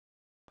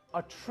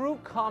A true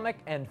comic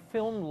and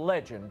film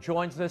legend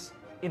joins us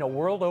in a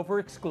World Over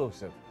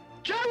exclusive.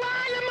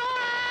 Geronimo!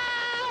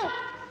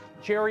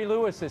 Jerry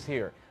Lewis is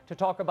here to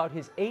talk about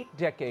his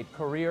 8-decade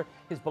career,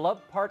 his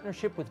beloved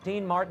partnership with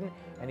Dean Martin,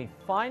 and he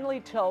finally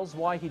tells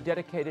why he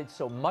dedicated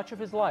so much of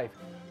his life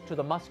to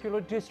the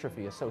Muscular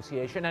Dystrophy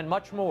Association and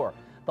much more.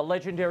 The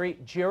legendary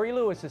Jerry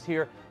Lewis is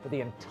here for the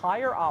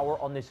entire hour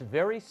on this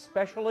very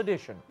special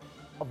edition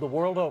of The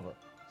World Over,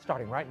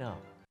 starting right now.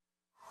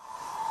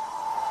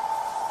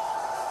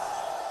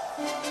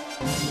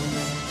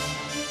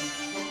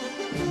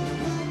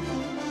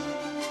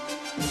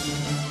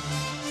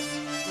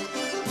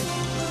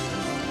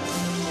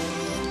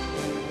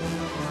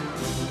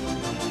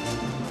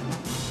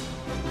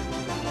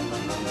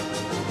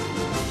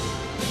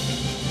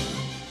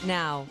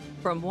 Now,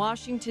 from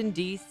Washington,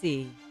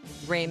 D.C.,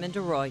 Raymond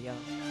Arroyo.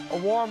 A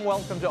warm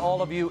welcome to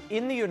all of you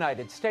in the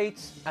United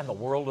States and the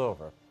world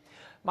over.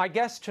 My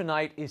guest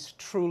tonight is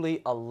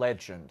truly a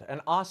legend,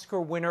 an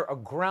Oscar winner, a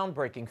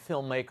groundbreaking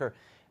filmmaker,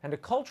 and a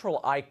cultural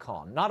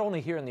icon, not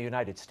only here in the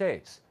United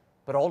States,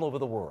 but all over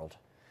the world.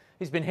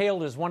 He's been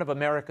hailed as one of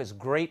America's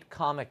great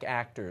comic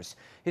actors.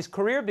 His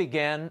career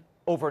began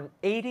over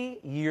 80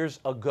 years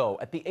ago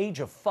at the age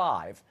of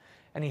 5,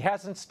 and he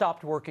hasn't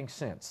stopped working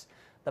since.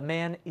 The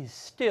man is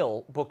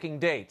still booking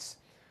dates.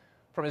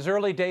 From his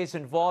early days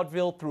in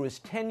vaudeville through his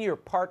 10-year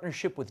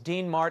partnership with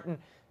Dean Martin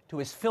to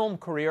his film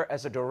career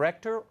as a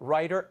director,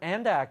 writer,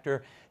 and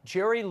actor,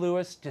 Jerry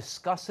Lewis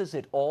discusses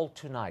it all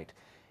tonight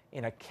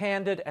in a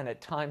candid and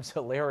at times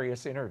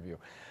hilarious interview.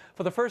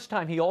 For the first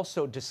time, he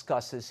also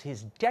discusses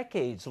his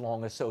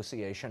decades-long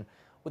association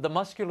with the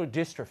Muscular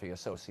Dystrophy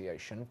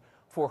Association,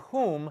 for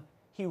whom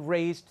he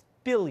raised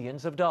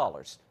billions of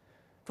dollars.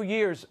 For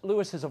years,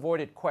 Lewis has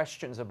avoided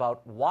questions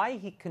about why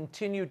he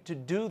continued to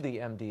do the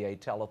MDA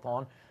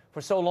telethon for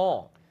so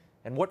long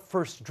and what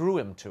first drew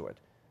him to it.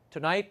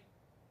 Tonight,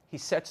 he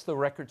sets the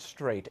record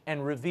straight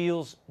and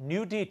reveals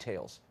new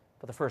details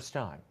for the first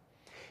time.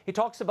 He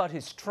talks about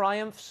his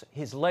triumphs,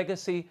 his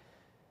legacy,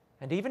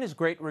 and even his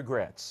great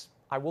regrets.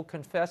 I will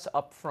confess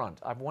up front,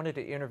 I've wanted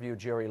to interview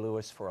Jerry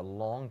Lewis for a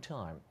long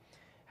time,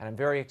 and I'm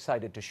very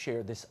excited to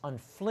share this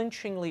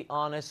unflinchingly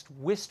honest,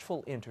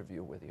 wistful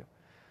interview with you.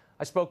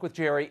 I spoke with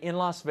Jerry in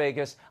Las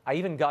Vegas. I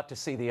even got to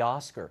see the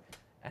Oscar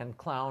and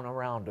clown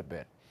around a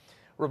bit.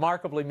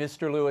 Remarkably,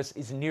 Mr. Lewis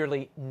is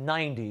nearly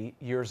 90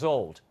 years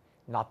old.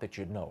 Not that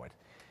you'd know it.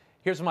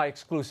 Here's my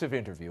exclusive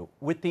interview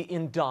with the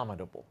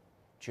indomitable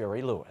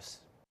Jerry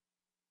Lewis.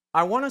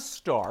 I want to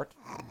start,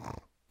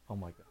 oh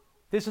my God,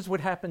 this is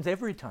what happens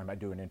every time I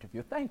do an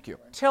interview. Thank you.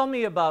 Tell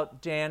me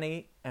about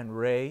Danny and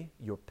Ray,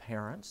 your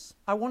parents.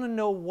 I want to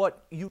know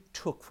what you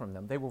took from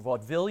them. They were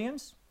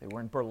vaudevillians, they were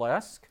in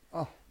burlesque.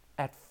 Oh.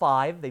 At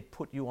 5, they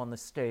put you on the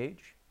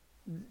stage.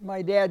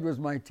 My dad was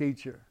my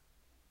teacher.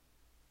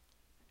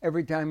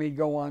 Every time he'd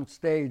go on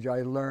stage,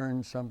 I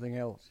learned something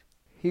else.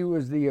 He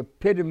was the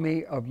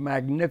epitome of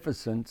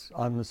magnificence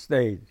on the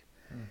stage.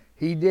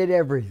 He did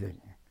everything.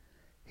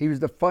 He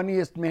was the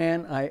funniest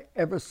man I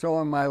ever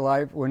saw in my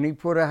life. When he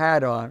put a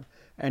hat on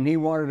and he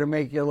wanted to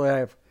make you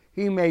laugh,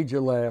 he made you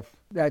laugh.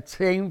 That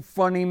same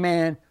funny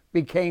man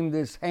became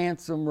this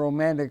handsome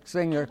romantic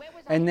singer,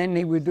 and then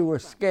he would do a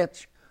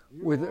sketch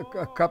with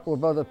a couple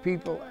of other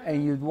people,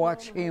 and you'd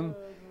watch him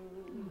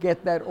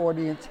get that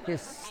audience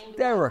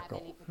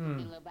hysterical.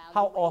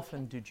 How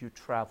often did you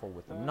travel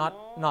with them?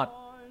 Not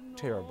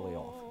terribly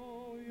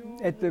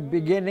often. At the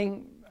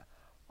beginning,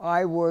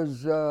 I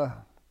was,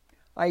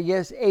 I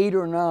guess, 8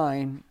 or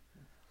 9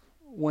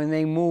 when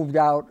they moved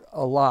out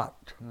a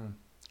lot,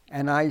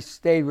 and I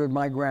stayed with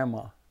my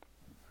grandma.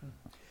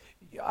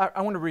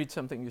 I want to read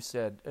something you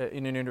said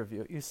in an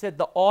interview. You said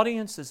the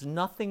audience is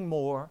nothing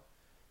more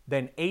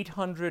than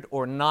 800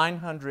 or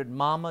 900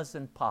 mamas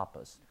and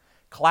papas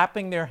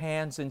clapping their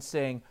hands and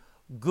saying,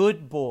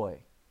 good boy,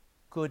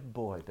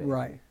 baby.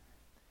 Right.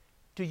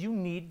 Do you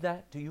need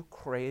that? Do you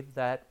crave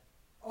that?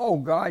 Oh,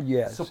 God,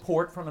 yes.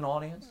 Support from an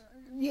audience?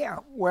 Yeah,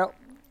 well,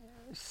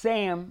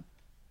 Sam,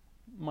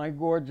 my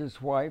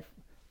gorgeous wife,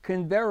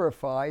 can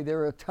verify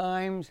there are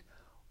times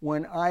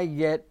when I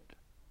get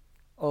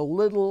a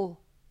little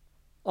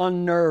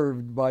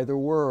unnerved by the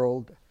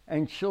world,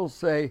 and she'll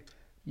say,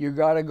 you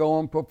got to go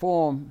and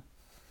perform,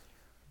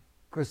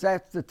 because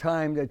that's the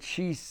time that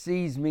she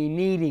sees me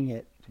needing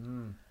it.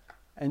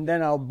 And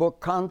then I'll book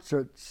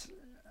concerts,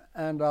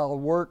 and I'll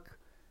work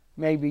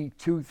maybe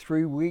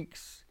 2-3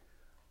 weeks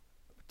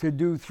to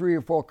do 3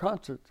 or 4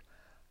 concerts.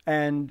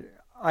 And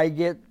I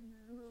get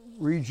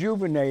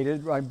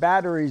rejuvenated, my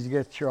batteries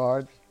get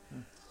charged,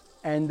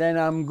 and then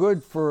I'm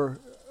good for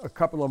a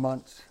couple of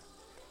months.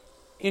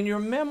 In your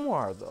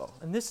memoir, though,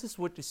 and this is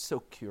what is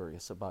so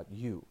curious about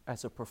you,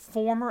 as a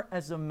performer,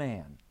 as a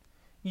man,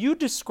 you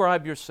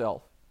describe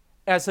yourself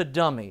as a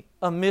dummy,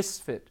 a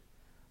misfit,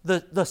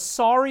 the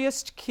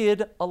sorriest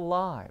kid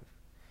alive.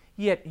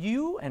 Yet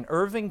you and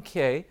Irving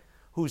Kay,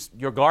 who's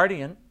your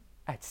guardian,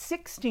 at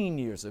 16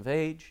 years of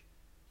age,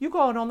 you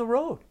go out on the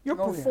road. You're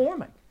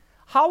performing.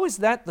 Yeah. How is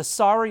that the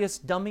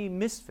sorriest dummy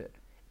misfit?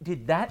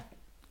 Did that?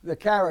 The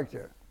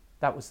character.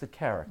 That was the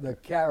character. The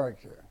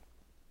character.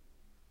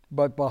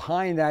 But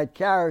behind that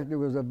character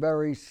was a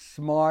very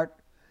smart,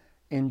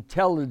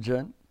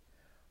 intelligent,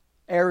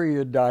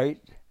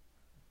 erudite,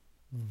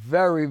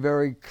 very,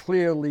 very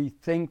clearly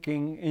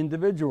thinking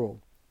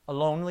individual. A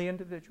lonely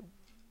individual?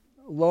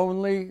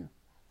 Lonely?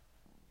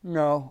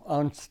 No.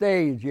 On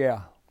stage,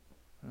 yeah.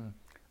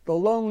 The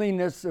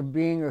loneliness of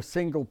being a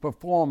single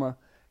performer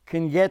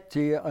can get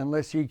to you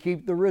unless you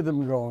keep the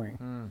rhythm going.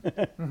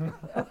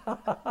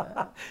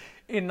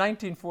 In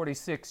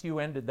 1946, you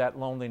ended that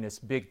loneliness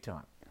big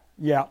time.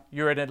 Yeah.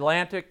 You're in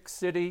Atlantic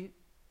City,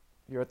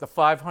 you're at the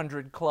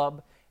 500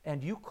 Club,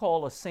 and you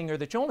call a singer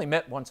that you only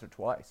met once or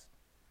twice,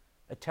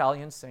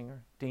 Italian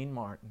singer, Dean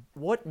Martin.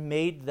 What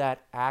made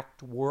that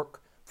act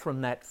work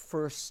from that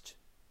first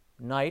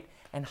night,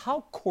 and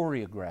how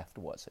choreographed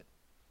was it?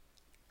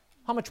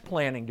 How much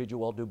planning did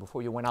you all do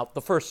before you went out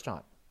the first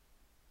time?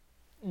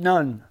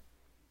 None.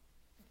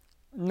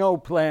 No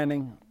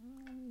planning.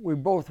 We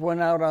both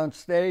went out on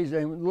stage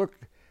and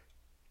looked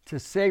to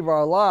save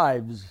our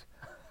lives,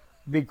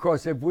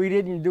 because if we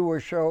didn't do a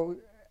show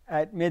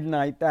at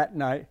midnight that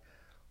night,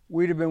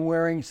 we'd have been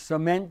wearing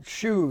cement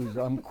shoes.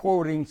 I'm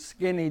quoting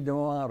Skinny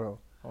D'Amato.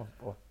 Oh,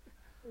 boy.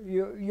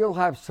 You'll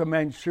have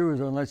cement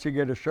shoes unless you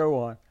get a show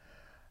on.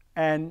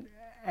 And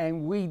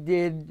we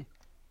did,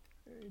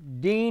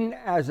 Dean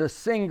as a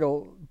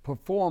single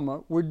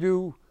performer would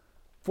do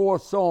 4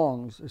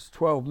 songs, it's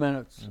 12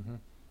 minutes. Mm-hmm.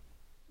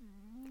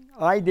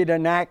 I did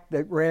an act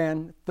that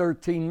ran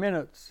 13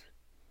 minutes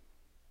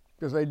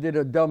because I did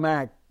a dumb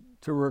act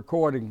to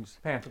recordings.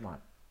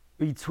 Pantomime.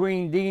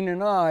 Between Dean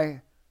and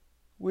I,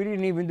 we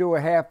didn't even do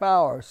a half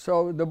hour.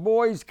 So the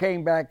boys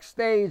came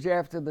backstage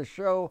after the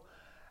show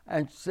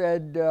and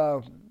said,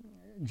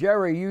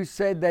 Jerry, you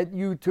said that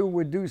you two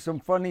would do some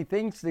funny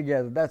things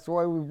together. That's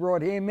why we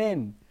brought him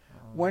in.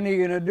 When are you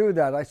going to do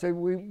that? I said,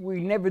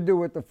 we never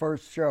do it the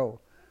first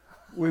show.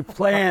 We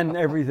plan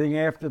everything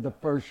after the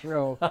first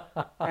show.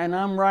 And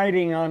I'm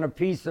writing on a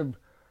piece of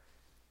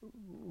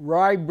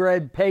rye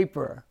bread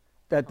paper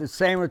that the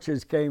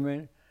sandwiches came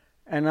in,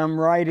 and I'm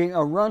writing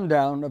a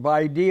rundown of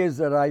ideas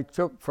that I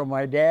took from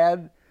my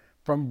dad,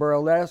 from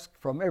burlesque,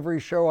 from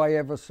every show I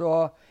ever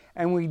saw,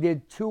 and we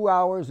did 2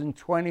 hours and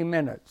 20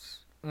 minutes,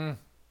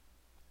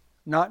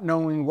 not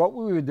knowing what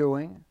we were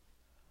doing.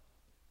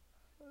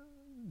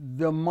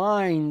 The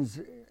minds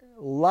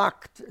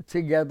locked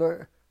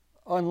together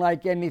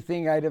unlike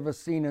anything I'd ever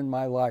seen in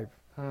my life.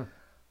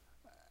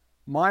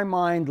 My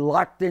mind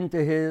locked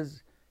into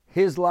his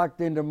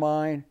locked into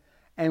mine,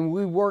 and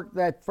we worked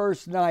that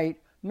first night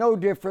no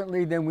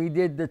differently than we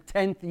did the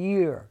 10th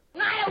year.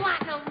 I don't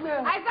want no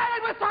milk. I said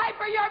it was time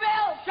for your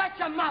milk. Shut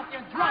your mouth, you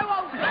drunk. I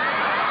won't.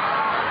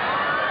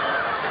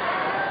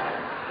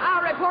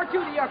 I'll report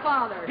you to your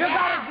father. You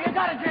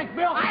gotta drink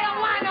milk. I don't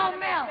want no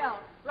milk.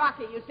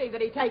 Rocky, you see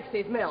that he takes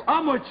his milk.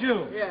 I'm with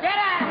you. Yeah. Get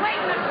out, wait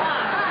in the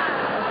car.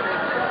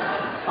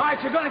 All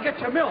right, you're gonna get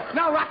your milk.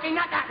 No, Rocky,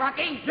 not that,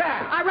 Rocky.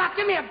 Yeah. Rocky,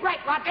 give me a break,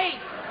 Rocky.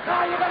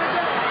 No, you're gonna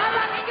get it. No,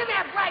 Rocky, give me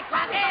a break,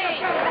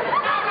 Rocky.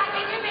 No,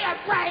 Rocky, give me a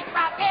break,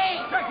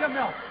 Rocky. Drink your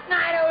milk. No,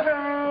 I don't.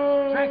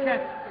 Drink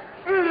it.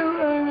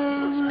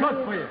 It's good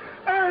for you.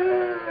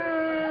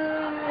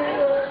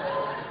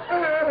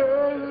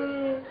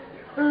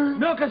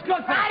 Milk is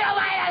good for you. I don't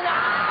want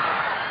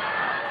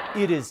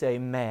it. It is a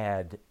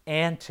mad,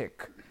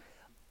 antic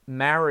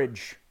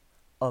marriage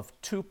of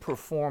 2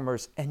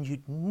 performers, and you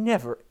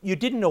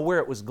didn't know where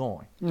it was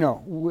going.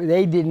 No,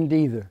 they didn't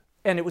either.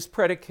 And it was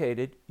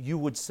predicated, you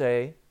would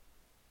say,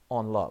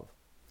 on love.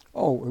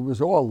 Oh, it was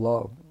all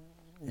love,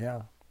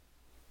 yeah.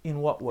 In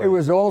what way? It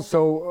was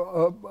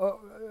also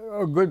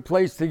a good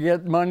place to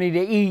get money to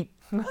eat.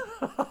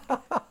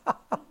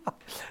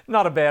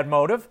 Not a bad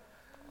motive.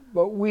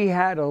 But we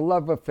had a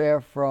love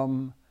affair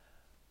from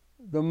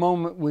the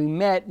moment we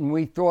met, and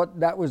we thought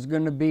that was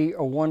going to be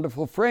a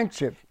wonderful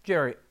friendship.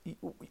 Jerry,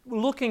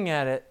 looking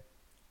at it,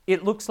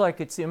 it looks like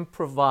it's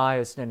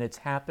improvised and it's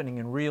happening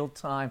in real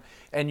time,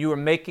 and you are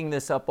making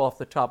this up off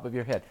the top of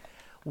your head.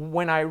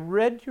 When I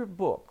read your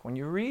book, when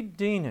you read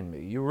Dean and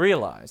Me, you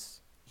realize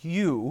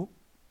you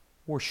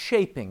were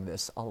shaping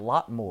this a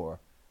lot more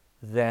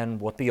than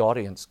what the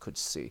audience could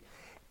see.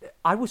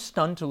 I was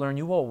stunned to learn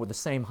you all were the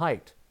same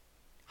height.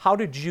 How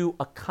did you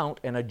account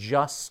and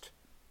adjust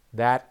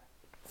that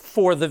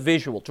for the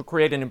visual to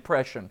create an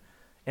impression,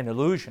 an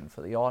illusion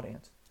for the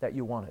audience that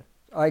you wanted?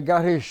 I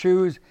got his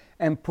shoes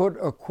and put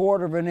a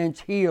 1/4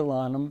 inch heel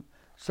on him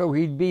so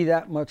he'd be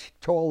that much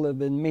taller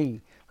than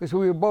me, because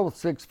we were both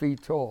 6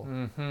 feet tall.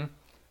 Mm-hmm.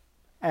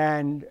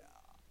 And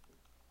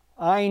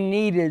I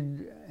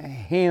needed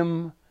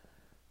him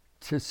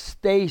to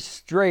stay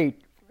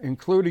straight,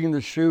 including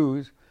the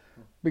shoes,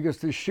 because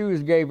the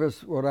shoes gave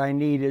us what I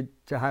needed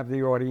to have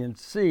the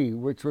audience see,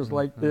 which was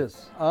like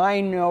this. I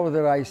know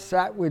that I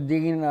sat with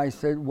Dean and I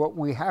said, what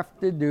we have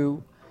to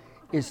do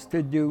is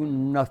to do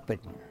nothing.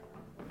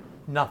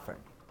 Nothing.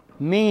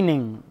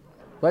 Meaning,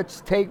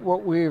 let's take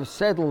what we have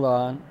settled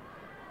on,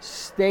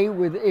 stay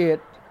with it,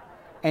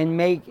 and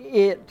make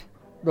it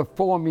the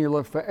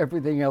formula for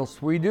everything else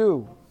we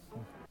do.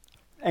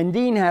 And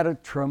Dean had a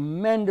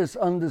tremendous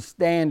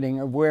understanding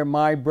of where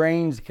my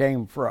brains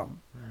came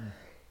from.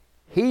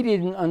 He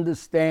didn't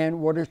understand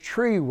what a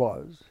tree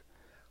was.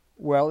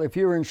 Well, if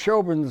you're in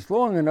show business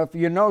long enough,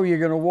 you know you're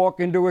going to walk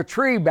into a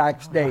tree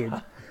backstage.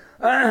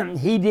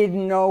 He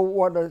didn't know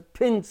what a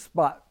pin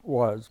spot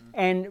was.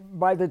 And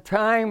by the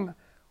time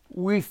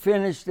we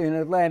finished in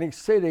Atlantic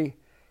City,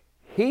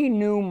 he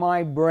knew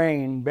my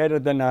brain better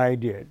than I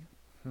did.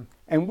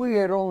 And we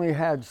had only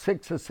had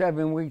 6 or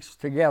 7 weeks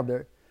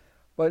together.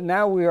 But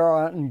now we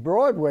are on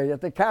Broadway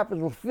at the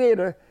Capitol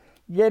Theater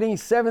getting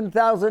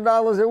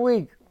 $7,000 a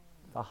week.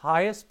 The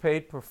highest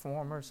paid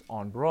performers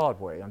on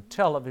Broadway, on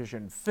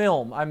television,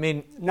 film. I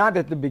mean... Not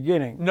at the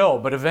beginning. No,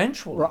 but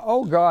eventually.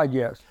 Oh, God,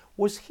 yes.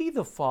 Was he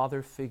the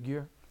father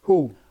figure?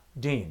 Who?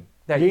 Dean.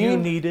 That Dean? you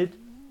needed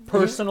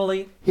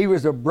personally? He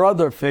was a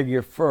brother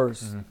figure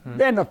first,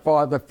 then a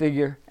father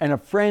figure and a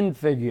friend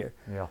figure.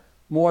 Yeah.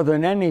 More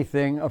than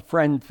anything, a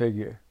friend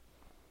figure.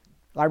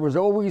 I was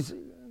always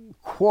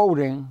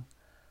quoting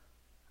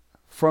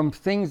from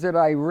things that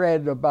I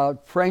read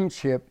about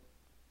friendship.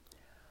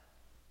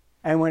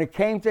 And when it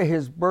came to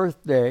his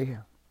birthday,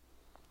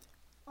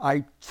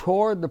 I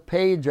tore the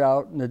page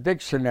out in the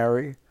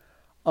dictionary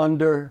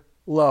under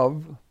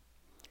love,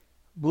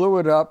 blew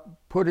it up,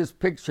 put his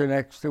picture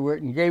next to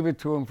it, and gave it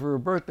to him for a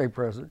birthday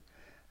present.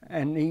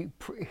 And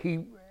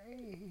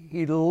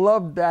he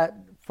loved that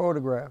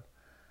photograph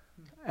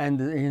and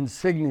the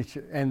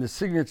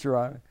signature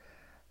on it.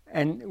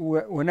 And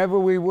whenever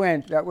we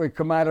went, that would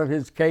come out of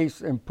his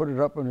case and put it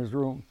up in his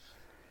room.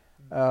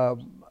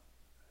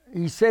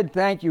 He said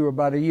thank you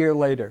about a year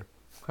later.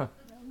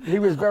 He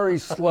was very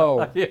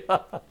slow. Yeah.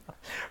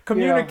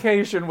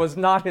 Communication was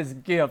not his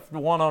gift,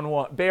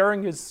 one-on-one,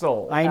 bearing his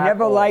soul. I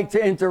never liked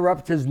to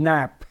interrupt his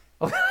nap.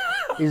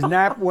 His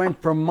nap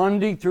went from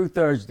Monday through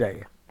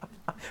Thursday.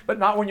 But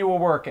not when you were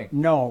working.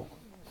 No.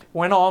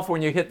 Went off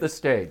when you hit the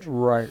stage.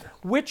 Right.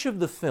 Which of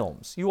the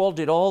films, you all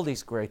did all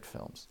these great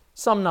films,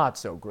 some not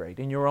so great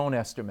in your own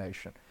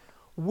estimation,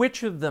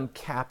 which of them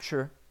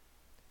capture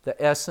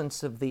the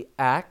essence of the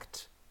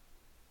act,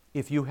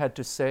 if you had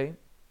to say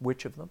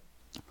which of them?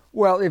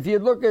 Well, if you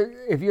look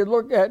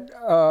at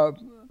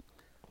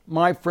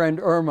My Friend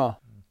Irma,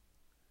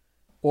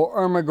 or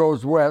Irma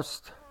Goes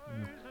West,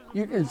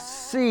 you can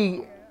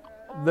see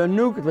the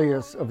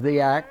nucleus of the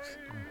act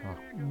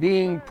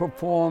being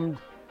performed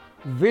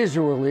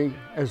visually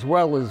as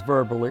well as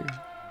verbally.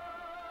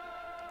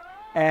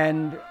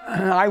 And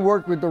I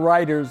worked with the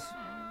writers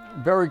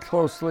very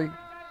closely,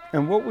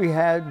 and what we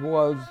had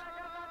was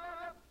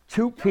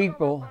two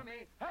people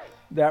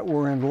that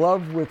were in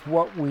love with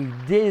what we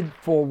did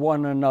for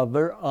one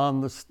another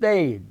on the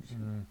stage.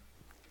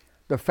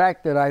 The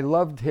fact that I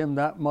loved him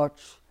that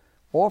much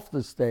off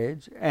the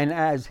stage, and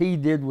as he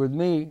did with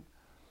me,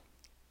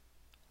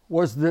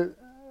 was the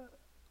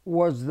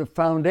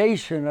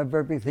foundation of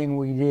everything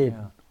we did.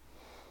 Yeah.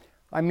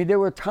 I mean, there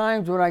were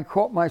times when I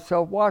caught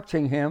myself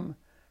watching him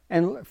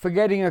and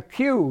forgetting a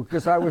cue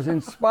because I was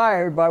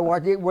inspired by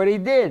what he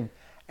did.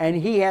 And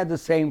he had the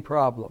same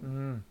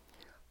problem.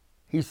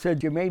 He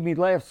said, "You made me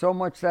laugh so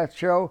much that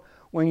show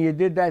when you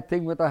did that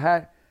thing with the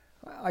hat."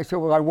 I said,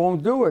 "Well, I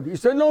won't do it." He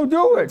said, "No,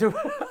 do it."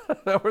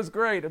 That was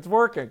great. It's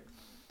working.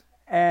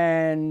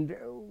 And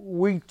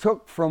we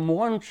took from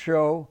one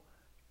show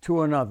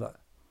to another.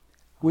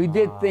 We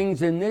did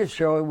things in this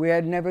show we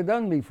had never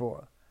done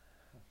before.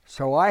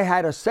 So I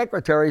had a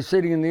secretary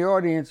sitting in the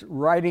audience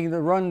writing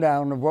the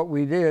rundown of what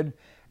we did,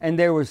 and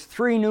there was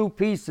 3 new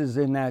pieces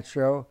in that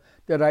show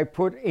that I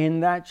put in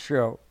that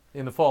show.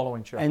 In the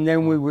following show. And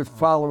then we would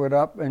follow it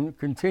up and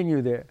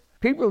continue there.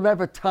 People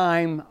never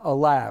time a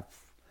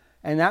laugh,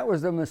 and that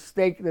was a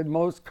mistake that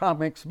most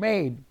comics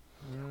made.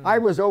 I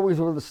was always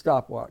with a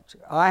stopwatch.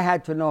 I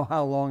had to know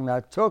how long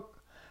that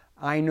took.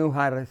 I knew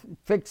how to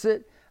fix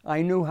it.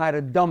 I knew how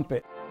to dump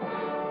it.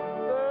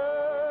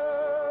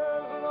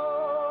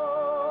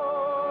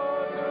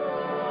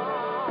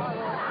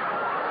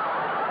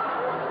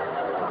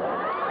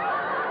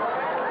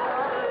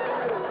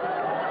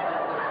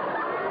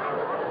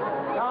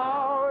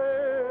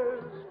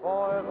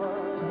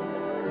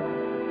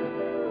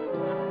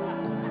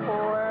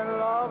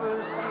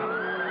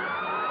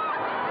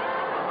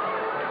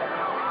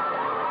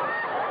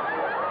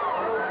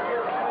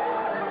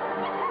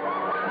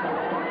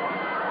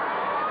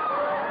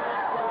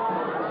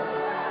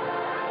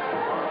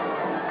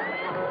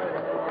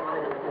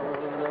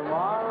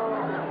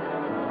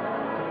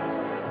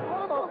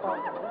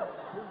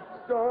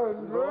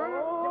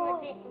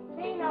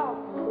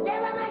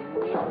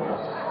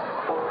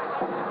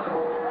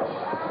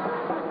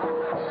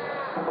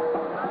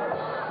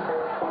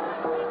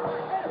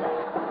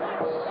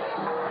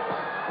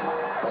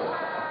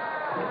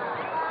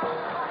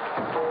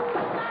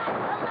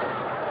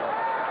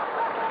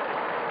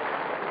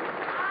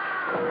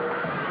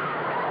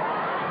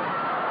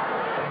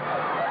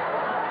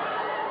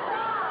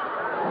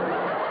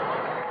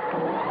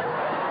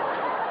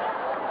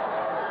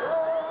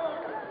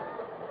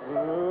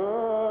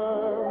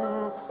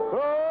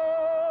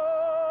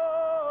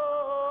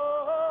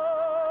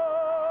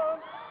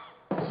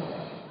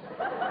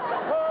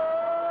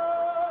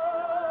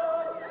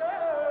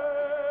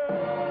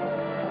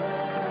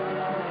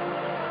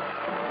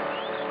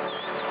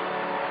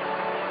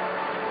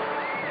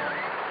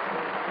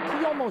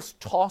 almost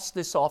tossed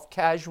this off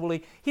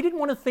casually. He didn't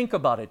want to think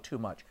about it too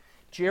much.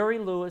 Jerry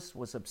Lewis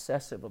was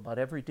obsessive about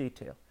every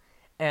detail.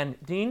 And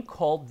Dean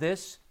called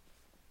this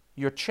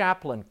your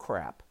chaplain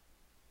crap.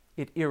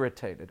 It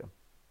irritated him.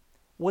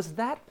 Was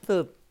that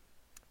the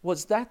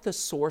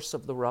source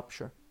of the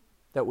rupture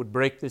that would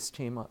break this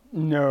team up?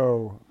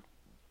 No.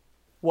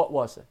 What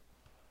was it?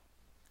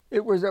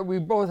 It was that we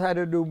both had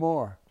to do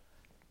more.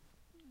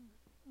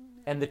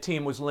 And the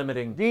team was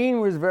limiting.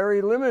 Dean was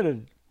very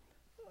limited.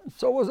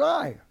 So was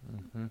I.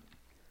 Mm-hmm.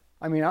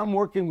 I mean, I'm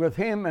working with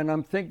him and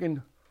I'm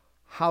thinking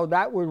how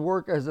that would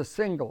work as a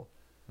single,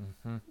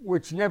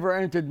 which never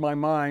entered my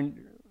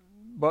mind,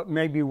 but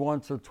maybe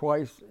once or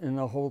twice in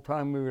the whole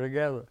time we were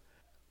together.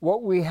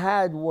 What we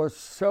had was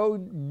so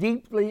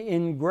deeply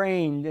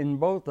ingrained in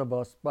both of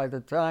us by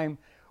the time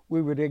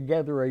we were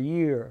together a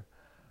year.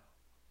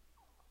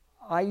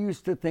 I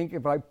used to think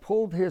if I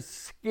pulled his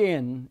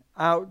skin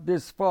out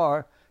this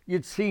far,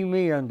 you'd see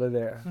me under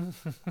there.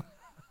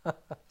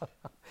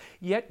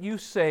 Yet you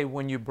say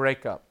when you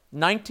break up,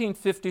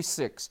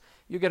 1956,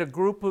 you get a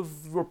group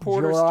of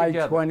reporters July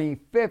together.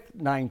 25th,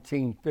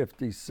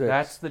 1956.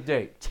 That's the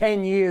date.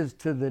 10 years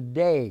to the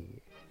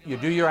day. You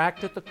do your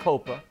act at the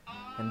Copa,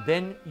 and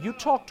then you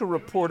talk to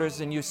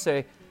reporters and you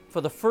say,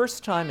 for the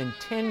first time in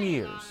 10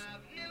 years,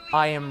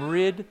 I am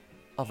rid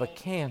of a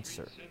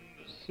cancer.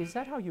 Is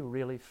that how you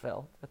really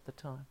felt at the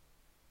time?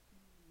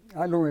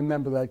 I don't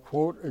remember that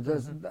quote. It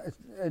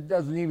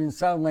doesn't even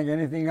sound like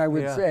anything I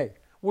would say.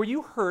 Were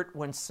you hurt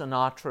when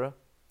Sinatra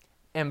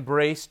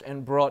embraced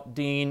and brought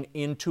Dean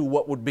into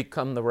what would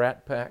become the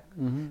Rat Pack?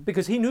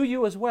 Because he knew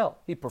you as well.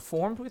 He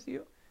performed with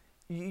you.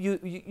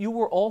 You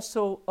were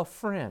also a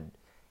friend.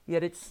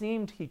 Yet it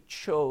seemed he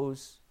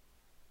chose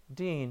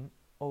Dean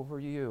over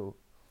you.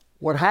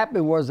 What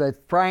happened was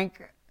that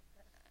Frank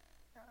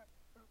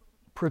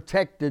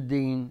protected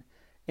Dean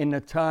in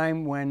a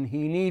time when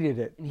he needed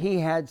it. He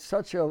had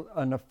such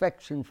an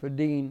affection for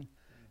Dean.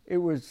 It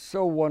was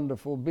so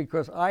wonderful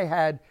because I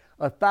had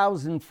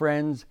 1,000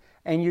 friends,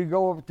 and you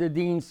go up to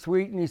Dean's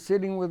suite and he's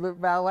sitting with a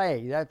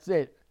valet. That's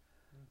it.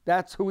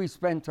 That's who he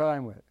spent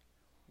time with.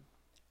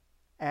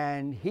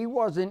 And he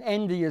wasn't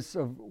envious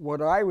of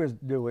what I was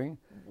doing.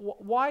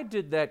 Why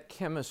did that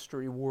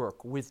chemistry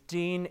work with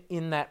Dean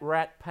in that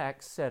Rat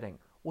Pack setting?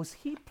 Was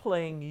he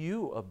playing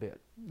you a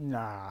bit?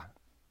 Nah.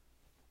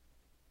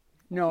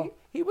 No.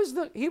 He was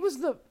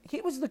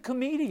the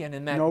comedian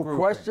in that No grouping.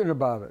 question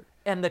about it.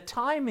 And the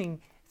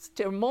timing,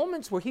 there are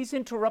moments where he's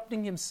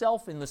interrupting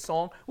himself in the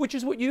song, which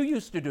is what you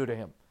used to do to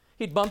him.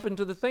 He'd bump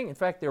into the thing. In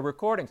fact, there are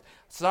recordings.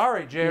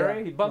 Sorry, Jerry.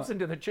 Yeah. He bumps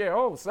into the chair.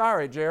 Oh,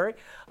 sorry, Jerry.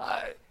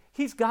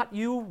 He's got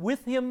you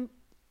with him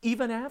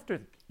even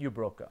after you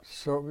broke up.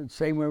 So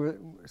same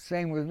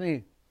with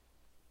me.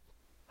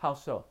 How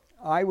so?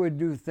 I would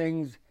do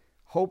things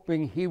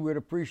hoping he would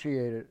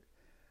appreciate it.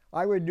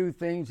 I would do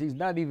things he's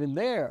not even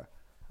there.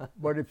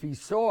 But if he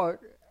saw it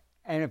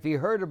and if he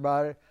heard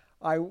about it,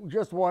 I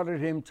just wanted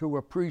him to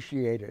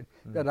appreciate it,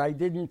 that I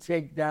didn't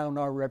take down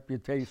our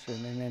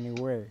reputation in any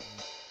way.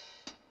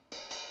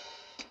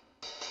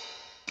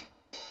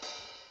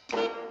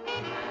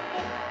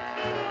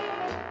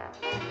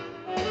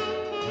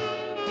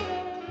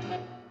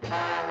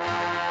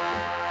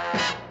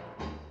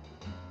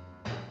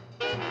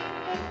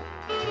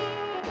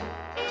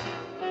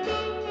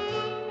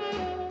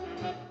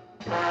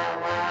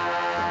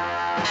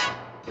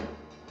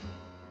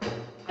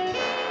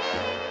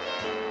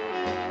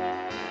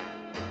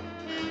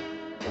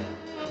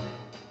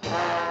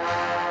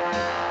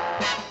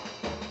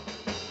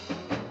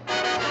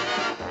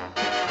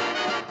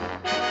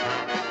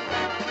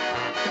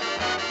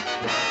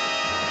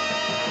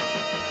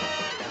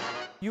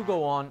 You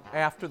go on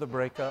after the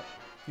breakup,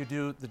 you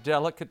do The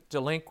Delicate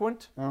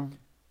Delinquent,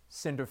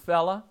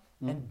 Cinderfella,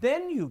 and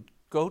then you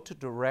go to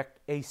direct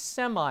a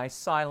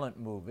semi-silent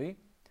movie,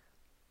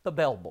 The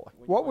Bellboy.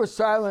 What was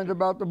silent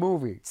about the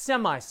movie?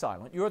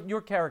 Semi-silent.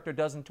 Your character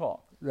doesn't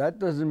talk. That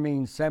doesn't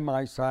mean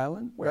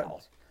semi-silent.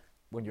 Well,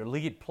 when your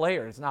lead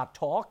player is not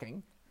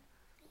talking.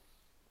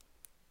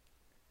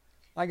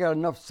 I got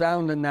enough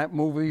sound in that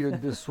movie to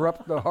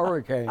disrupt the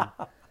hurricane.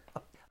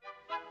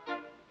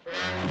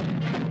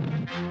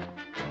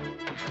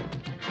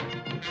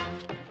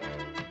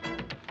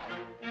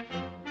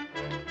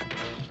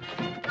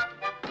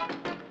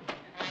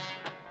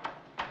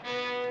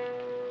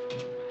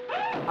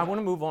 I want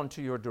to move on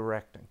to your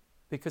directing,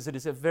 because it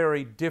is a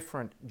very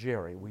different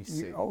Jerry we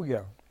see. Oh,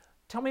 yeah.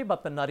 Tell me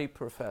about The Nutty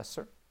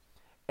Professor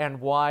and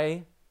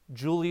why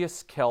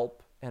Julius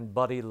Kelp and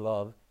Buddy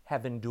Love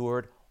have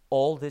endured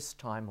all this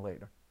time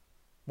later.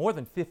 More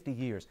than 50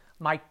 years.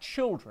 My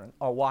children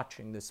are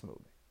watching this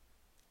movie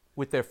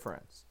with their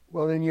friends.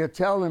 Well, then you're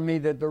telling me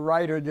that the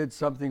writer did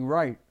something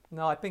right.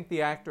 No, I think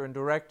the actor and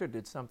director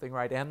did something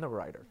right, and the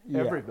writer. Yeah.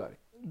 Everybody.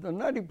 The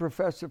Nutty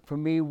Professor for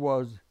me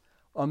was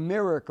a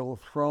miracle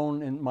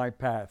thrown in my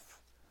path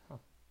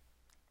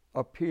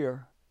up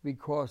here,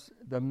 because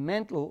the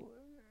mental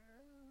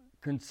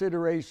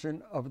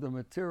consideration of the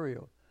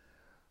material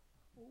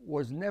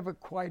was never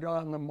quite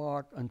on the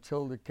mark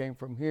until it came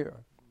from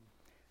here.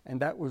 And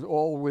that was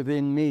all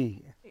within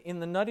me. In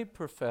The Nutty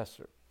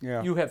Professor,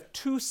 Yeah. you have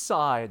two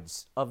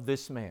sides of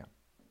this man.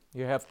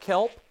 You have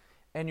Kelp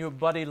and your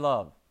buddy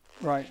Love.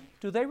 Right.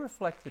 Do they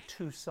reflect the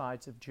two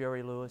sides of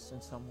Jerry Lewis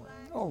in some way?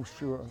 Oh,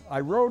 sure. I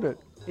wrote it.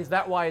 Is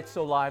that why it's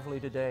so lively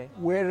today?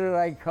 Where did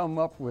I come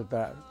up with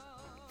that?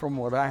 From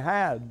what I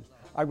had.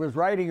 I was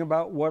writing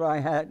about what I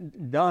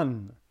had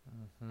done.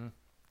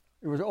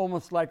 It was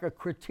almost like a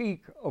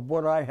critique of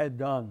what I had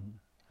done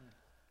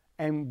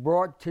and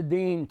brought to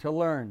Dean to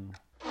learn.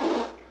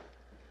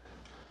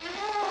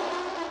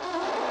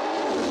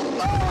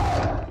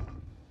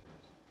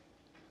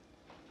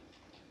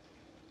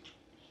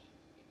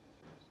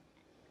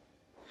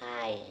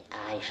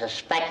 I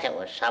suspect it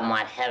was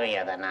somewhat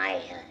heavier than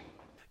I...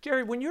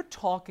 Jerry, when you're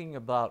talking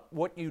about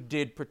what you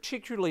did,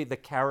 particularly the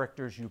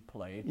characters you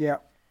played, Yeah.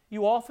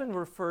 you often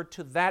refer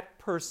to that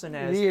person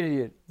as The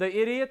idiot. the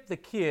idiot, the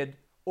kid,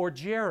 or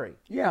Jerry.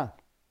 Yeah.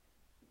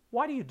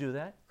 Why do you do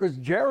that? Because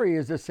Jerry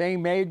is the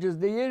same age as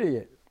the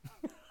idiot.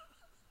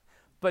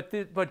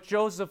 But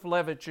Joseph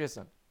Levitch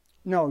isn't.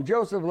 No,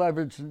 Joseph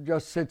Levitch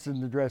just sits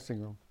in the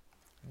dressing room.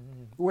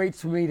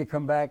 Waits for me to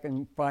come back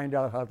and find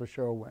out how the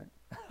show went.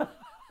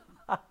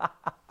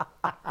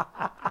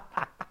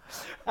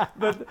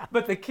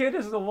 But the kid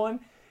is the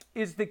one.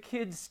 Is the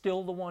kid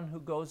still the one who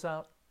goes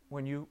out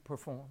when you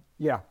perform?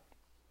 Yeah.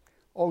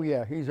 Oh,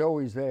 yeah, he's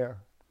always there.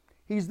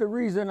 He's the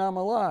reason I'm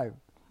alive,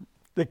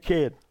 the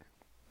kid.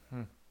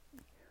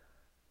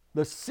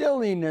 The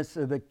silliness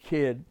of the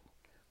kid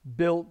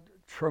built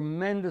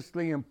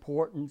tremendously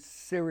important,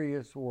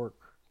 serious work.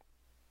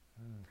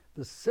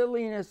 The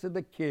silliness of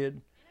the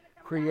kid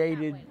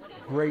created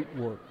great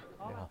work.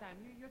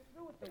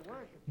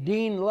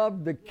 Dean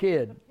loved the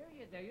kid,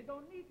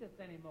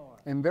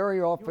 and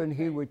very often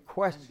he would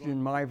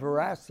question my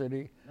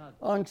veracity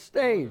on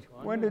stage.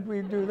 When did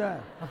we do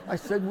that? I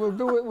said, we'll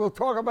do it, we'll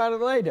talk about it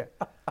later.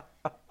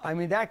 I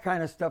mean, that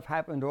kind of stuff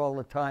happened all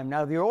the time.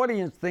 Now, the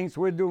audience thinks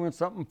we're doing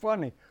something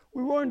funny.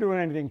 We weren't doing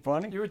anything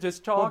funny. You were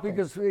just But talking.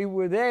 because we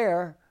were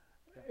there,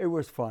 it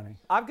was funny.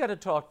 I've got to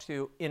talk to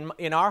you.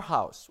 In our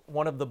house,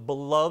 one of the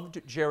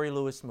beloved Jerry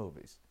Lewis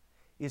movies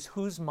is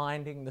Who's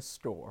Minding the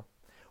Store,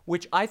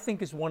 which I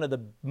think is one of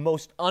the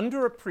most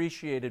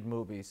underappreciated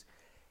movies.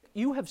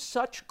 You have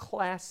such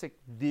classic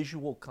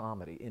visual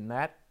comedy in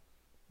that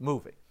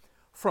movie,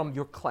 from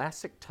your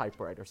classic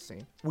typewriter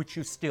scene, which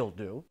you still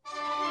do.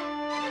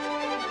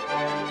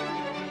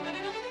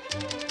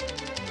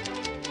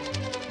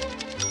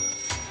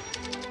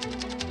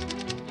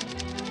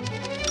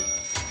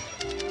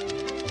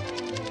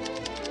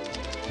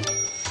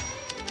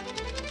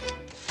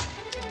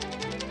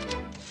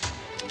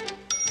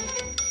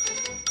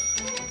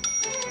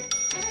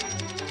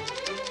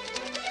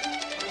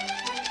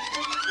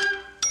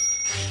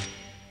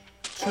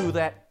 To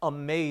that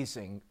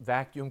amazing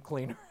vacuum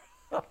cleaner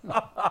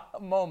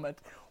moment.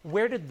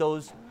 Where did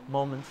those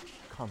moments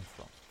come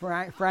from?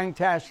 Frank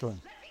Tashlin,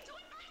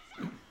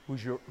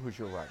 Who's your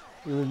writer?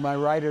 he was my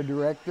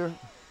writer-director,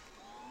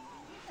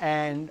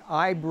 and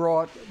I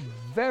brought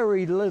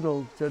very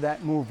little to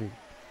that movie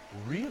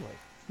Really?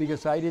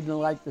 because I didn't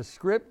like the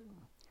script,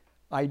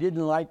 I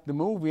didn't like the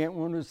movie, and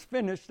when it was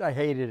finished, I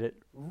hated it.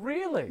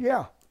 Really?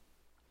 Yeah.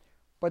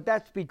 But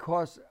that's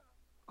because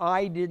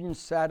I didn't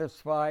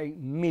satisfy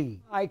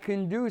me. I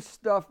can do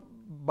stuff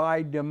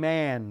by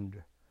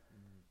demand.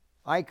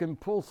 I can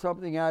pull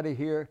something out of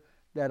here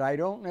that I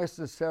don't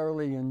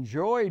necessarily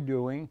enjoy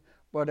doing,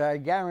 but I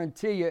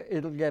guarantee you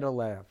it'll get a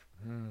laugh.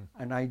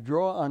 And I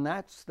draw on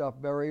that stuff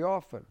very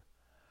often.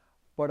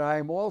 But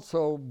I'm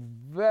also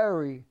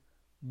very,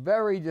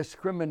 very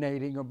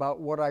discriminating about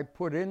what I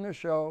put in the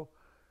show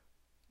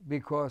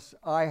because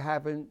I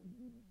haven't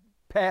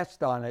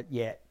passed on it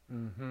yet.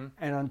 And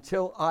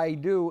until I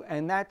do,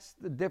 and that's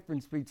the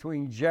difference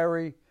between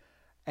Jerry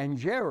and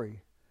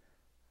Jerry.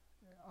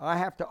 I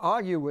have to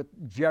argue with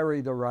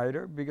Jerry, the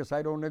writer, because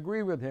I don't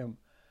agree with him.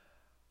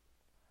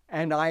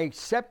 And I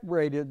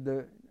separated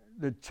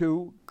the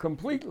two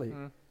completely.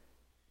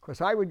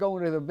 Because I would go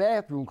into the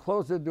bathroom,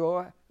 close the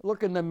door,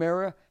 look in the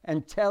mirror,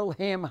 and tell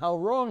him how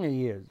wrong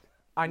he is.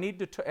 I need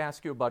to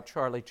ask you about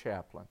Charlie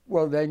Chaplin.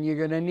 Well, then you're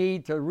going to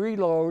need to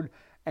reload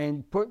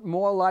and put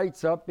more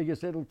lights up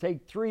because it'll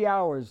take 3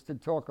 hours to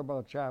talk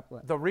about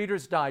Chaplin. The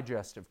Reader's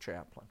Digest of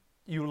Chaplin.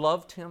 You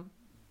loved him.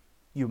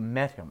 You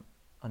met him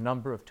a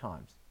number of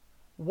times.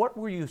 What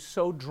were you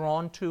so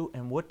drawn to,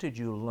 and what did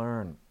you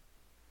learn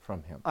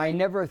from him? I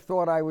never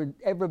thought I would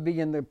ever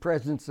be in the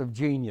presence of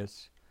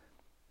genius.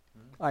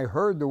 I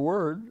heard the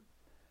word.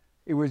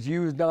 It was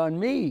used on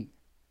me,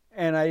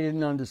 and I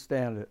didn't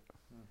understand it.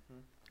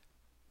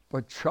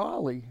 But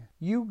Charlie,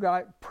 you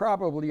got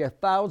probably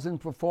 1,000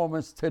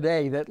 performers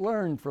today that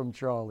learned from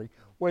Charlie.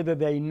 Whether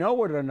they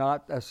know it or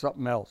not, that's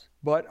something else.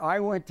 But I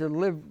went to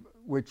live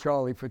with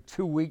Charlie for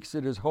 2 weeks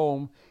at his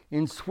home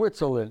in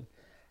Switzerland.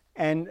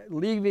 And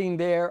leaving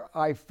there,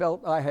 I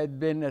felt I had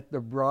been at the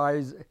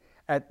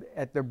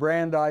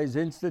Brandeis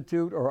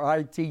Institute or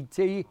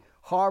ITT,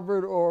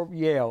 Harvard or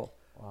Yale,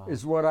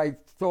 is what I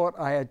thought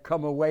I had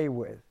come away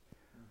with.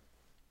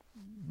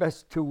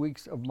 best 2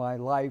 weeks of my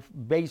life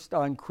based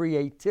on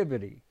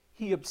creativity.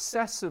 He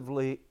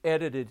obsessively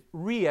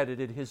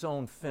re-edited his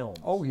own films.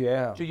 Oh,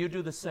 yeah. Do you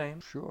do the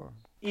same? Sure.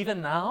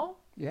 Even now?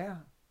 Yeah.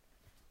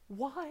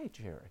 Why,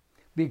 Jerry?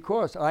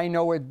 Because I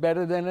know it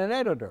better than an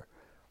editor.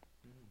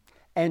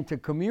 And to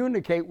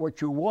communicate what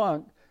you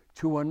want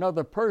to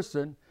another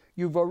person,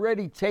 you've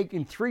already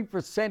taken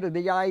 3% of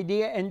the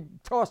idea and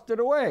tossed it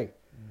away.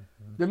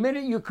 The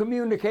minute you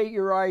communicate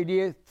your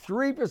idea,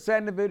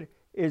 3% of it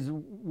is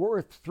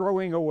worth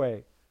throwing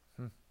away.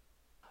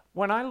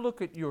 When I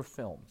look at your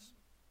films,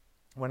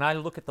 when I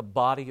look at the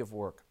body of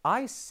work,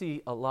 I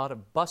see a lot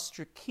of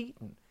Buster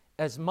Keaton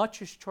as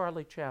much as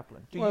Charlie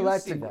Chaplin. Do you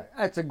see that?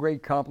 That's a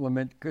great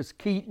compliment, because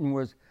Keaton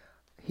was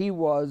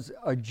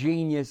a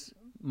genius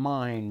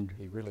mind.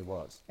 He really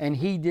was. And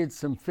he did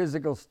some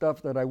physical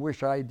stuff that I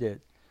wish I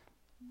did.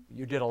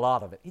 You did a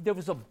lot of it. There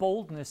was a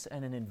boldness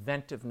and an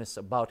inventiveness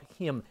about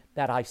him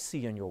that I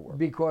see in your work.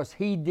 Because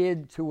he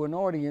did to an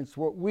audience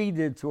what we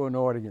did to an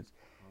audience.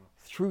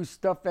 Threw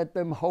stuff at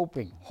them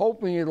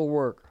hoping it'll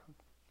work.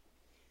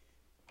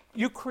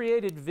 You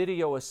created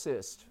Video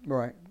Assist.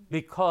 Right.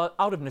 Because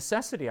out of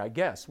necessity, I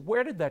guess.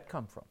 Where did that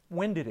come from?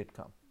 When did it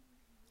come?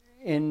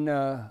 In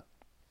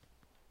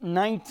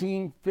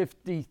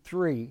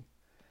 1953,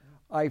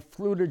 I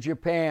flew to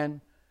Japan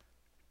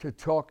to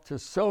talk to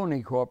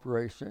Sony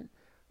Corporation,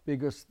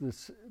 because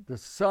the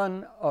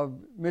son of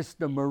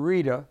Mr.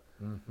 Morita,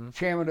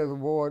 chairman of the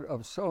board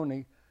of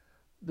Sony,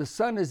 the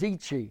son is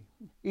Ichi.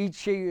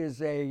 Ichi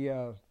is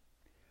a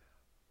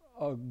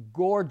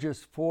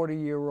gorgeous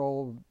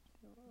 40-year-old,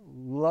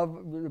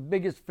 the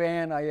biggest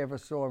fan I ever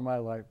saw in my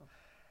life.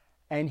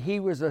 And he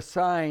was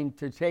assigned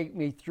to take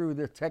me through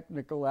the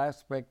technical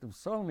aspect of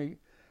Sony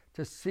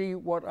to see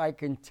what I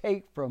can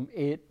take from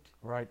it.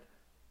 Right.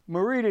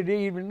 Morita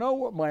didn't even know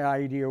what my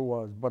idea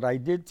was, but I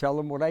did tell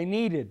him what I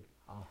needed.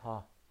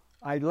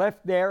 I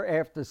left there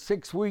after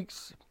 6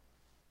 weeks,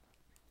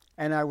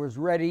 and I was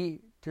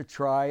ready to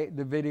try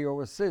the Video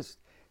Assist.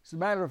 As a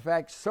matter of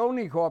fact,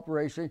 Sony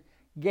Corporation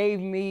gave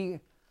me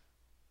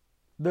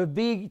the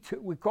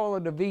we call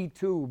it the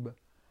V-tube.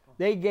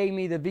 They gave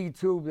me the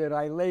V-tube that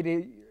I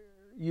later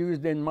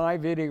used in my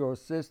Video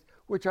Assist,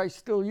 which I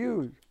still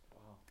use.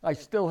 I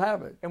still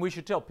have it. And we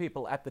should tell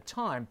people, at the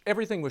time,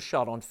 everything was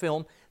shot on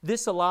film.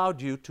 This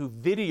allowed you to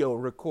video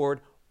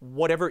record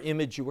whatever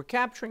image you were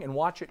capturing and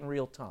watch it in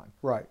real time.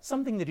 Right.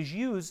 Something that is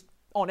used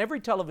on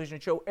every television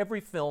show, every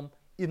film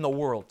in the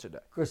world today.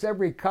 Because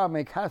every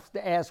comic has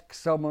to ask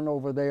someone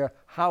over there,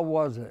 how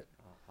was it?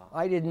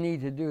 I didn't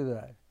need to do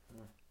that.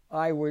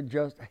 I would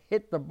just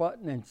hit the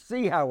button and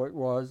see how it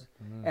was,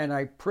 and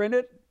I print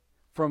it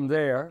from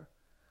there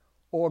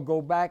or go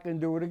back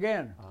and do it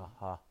again.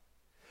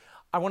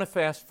 I want to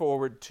fast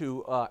forward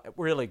to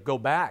really go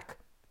back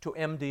to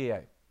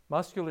MDA,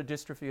 Muscular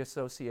Dystrophy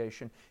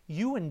Association.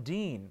 You and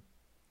Dean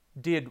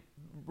did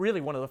really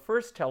one of the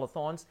first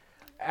telethons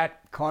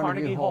at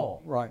Carnegie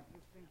Hall. Right.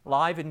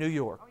 Live in New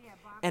York.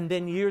 And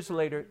then years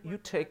later, you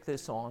take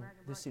this on,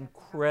 this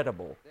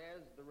incredible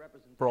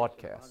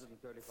broadcast.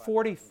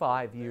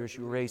 45 years,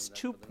 you raised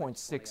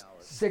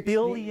 $2.6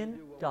 billion.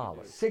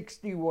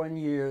 61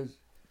 years.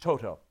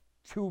 Toto.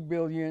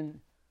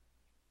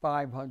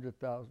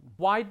 $2,500,000.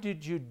 Why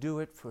did you do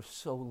it for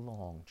so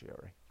long,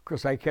 Jerry?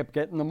 Because I kept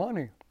getting the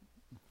money.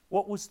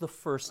 What was the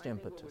first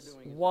impetus?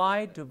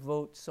 Why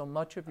devote so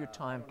much of your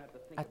time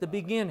at the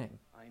beginning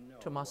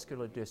to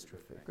muscular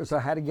dystrophy? Because I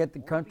had to get the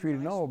country to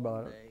know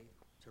about it.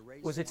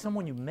 Was it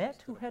someone you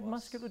met who had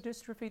muscular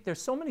dystrophy?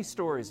 There's so many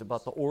stories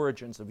about the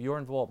origins of your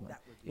involvement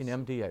in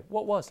MDA.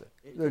 What was it?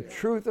 The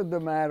truth of the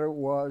matter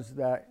was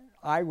that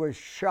I was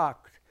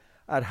shocked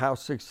at how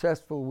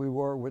successful we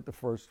were with the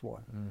first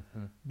one.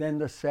 Then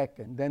the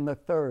second, then the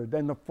third,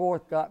 then the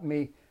fourth got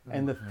me,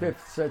 and the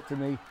fifth said to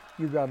me,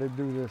 you got to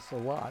do this a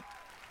lot.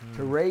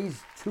 To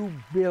raise $2.5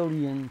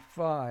 billion,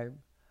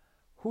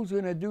 who's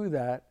going to do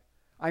that?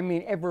 I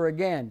mean, ever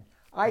again.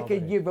 I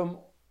could give him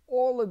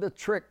all of the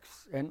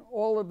tricks and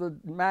all of the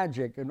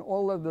magic and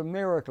all of the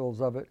miracles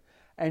of it,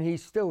 and he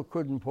still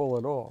couldn't pull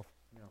it off.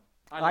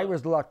 I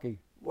was lucky.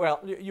 Well,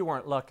 you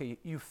weren't lucky.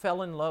 You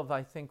fell in love,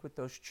 I think, with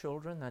those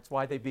children. That's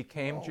why they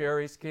became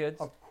Jerry's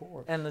kids. Of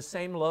course. And the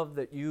same love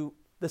that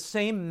the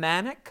same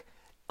manic,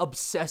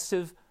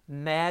 obsessive,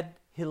 mad,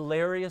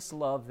 hilarious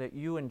love that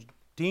you and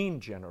Dean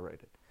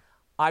generated,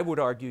 I would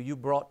argue you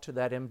brought to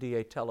that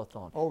MDA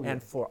telethon. Oh, yeah.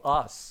 And for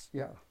us,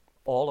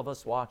 all of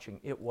us watching,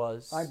 it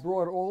was... I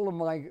brought all of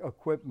my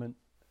equipment.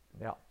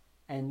 Yeah.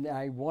 And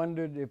I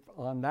wondered if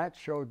on that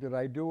show, did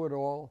I do it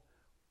all?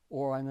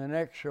 Or on the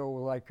next show,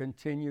 will I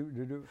continue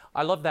to do?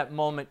 I love that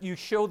moment. You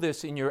show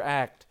this in your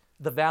act,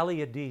 the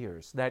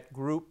Valleyadiers, that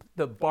group,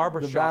 the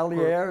barbershop The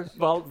group. Valleyairs?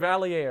 Well,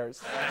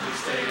 Valleyairs. And to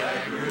say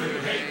I grew,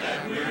 hate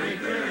that weary,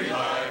 dreary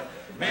life.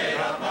 Made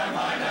up my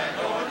mind and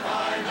go and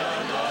find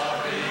a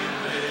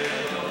loving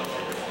little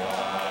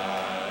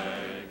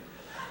wife.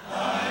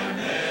 I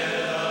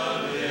met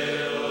a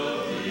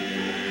little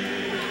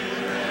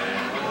dear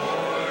and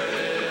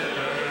courted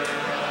her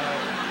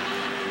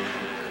right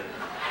here.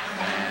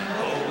 And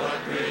oh, what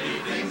pretty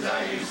things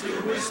I used to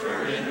whisper.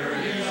 whisper in her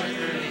ear, I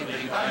really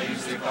think I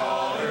used to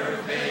call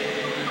her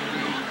baby.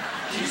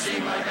 She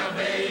seemed like a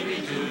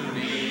baby to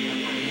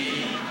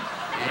me.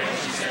 When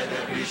she said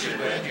that we should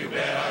wed, you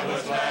bet I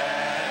was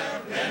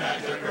glad. Then I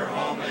took her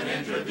home and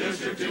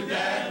introduced her to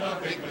Dad.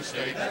 A big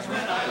mistake, that's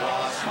when I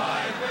lost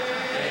my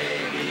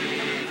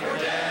baby. For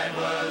Dad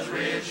was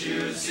rich,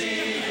 you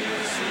see.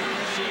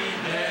 She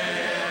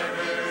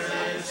never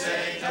did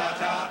say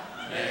ta-ta.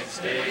 Next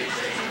day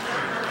she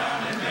turned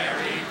around and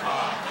married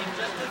Pop. And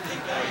just to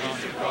think I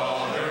used to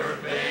call her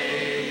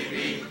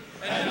baby.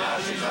 And now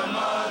she's a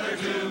mother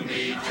to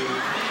me, too.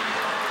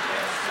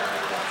 Yes, sir,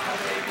 that's my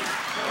baby.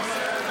 No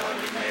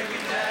ceremony, maybe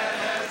Dad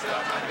has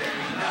got my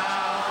baby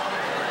now.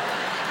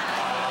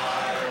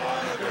 I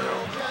want a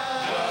girl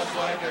just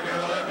like the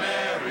girl that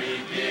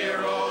married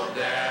dear old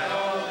Dad.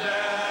 Oh,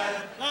 Dad,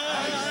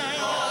 I used to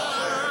call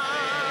her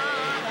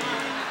baby.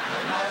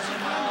 But now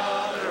she's my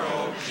mother,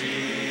 oh,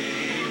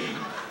 gee.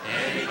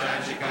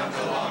 Anytime she comes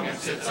along and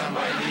sits on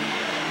my knee,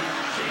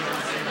 she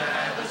don't seem to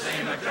have the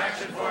same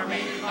attraction for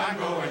me. I'm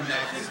going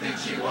next to think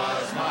she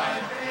was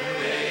my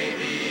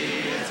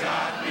baby. It's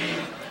got me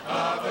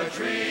up a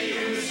tree,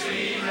 you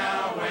see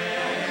now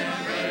when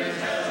Peter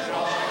has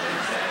fallen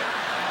set.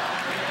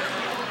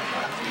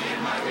 I'll be in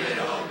my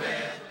widow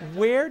bed.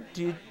 Where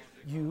did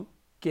you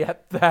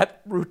get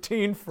that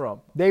routine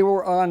from? They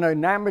were on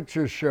an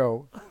amateur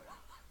show.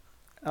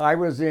 I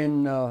was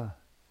in,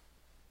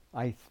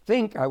 I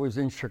think I was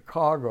in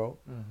Chicago,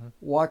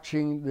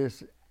 watching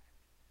this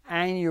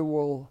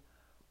annual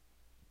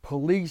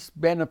police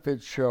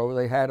benefit show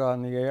they had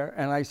on the air,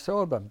 and I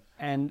saw them.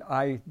 And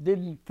I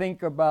didn't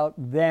think about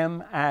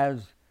them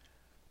as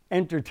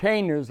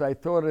entertainers. I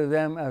thought of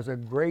them as a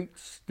great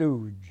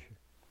stooge.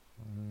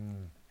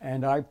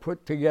 And I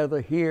put together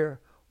here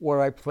what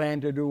I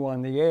planned to do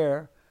on the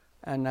air,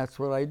 and that's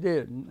what I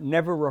did.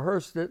 Never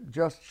rehearsed it,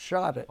 just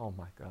shot it. Oh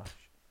my gosh.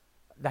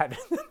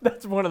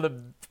 That's one of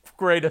the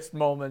greatest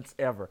moments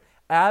ever.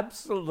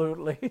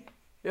 Absolutely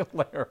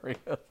hilarious.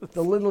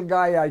 The little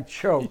guy I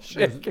choked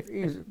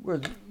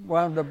was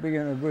wound up being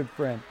a good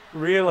friend.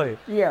 Really?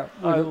 Yeah,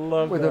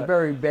 with a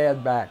very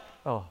bad back.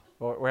 Oh,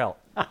 well,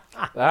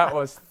 that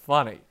was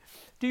funny.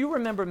 Do you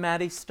remember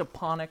Matty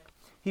Stepanek?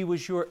 He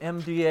was your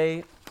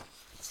MDA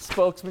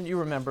spokesman. You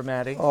remember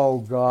Matty? Oh,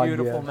 God,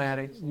 Beautiful yes.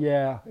 Matty.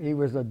 Yeah, he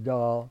was a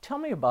doll. Tell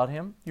me about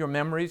him, your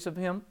memories of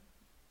him.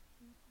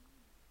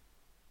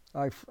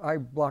 I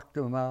blocked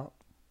him out.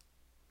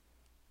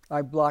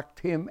 I blocked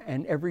him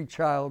and every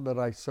child that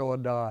I saw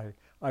die.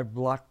 I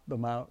blocked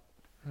them out.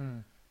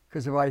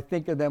 Because if I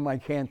think of them, I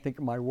can't think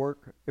of my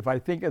work. If I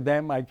think of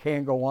them, I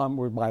can't go on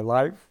with my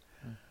life.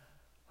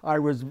 I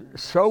was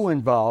so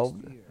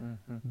involved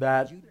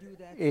that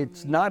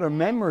it's not a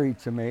memory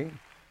to me.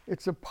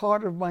 It's a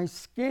part of my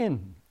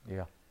skin.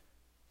 Yeah.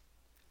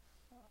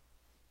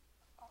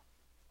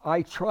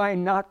 I try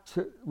not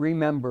to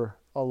remember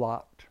a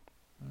lot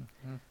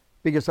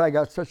because I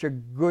got such a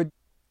good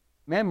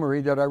memory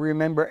that I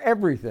remember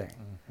everything,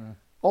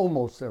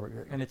 almost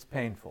everything. And it's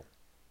painful.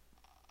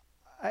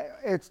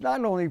 It's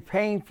not only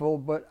painful,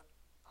 but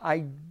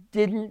I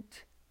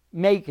didn't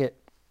make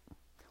it.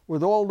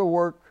 With all the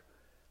work,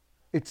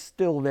 it's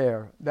still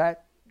there.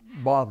 That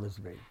bothers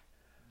me.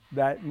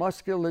 That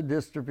muscular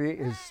dystrophy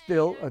is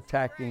still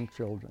attacking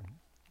children.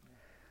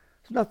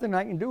 There's nothing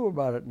I can do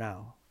about it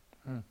now.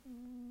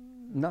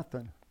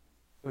 Nothing.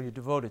 Well, you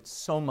devoted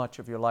so much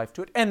of your life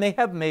to it, and they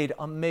have made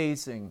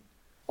amazing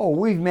Oh,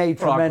 we've made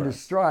tremendous progress.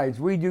 strides.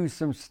 We do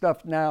some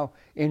stuff now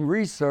in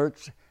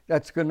research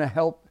that's going to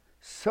help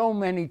so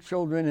many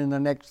children in the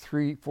next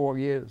 3-4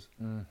 years.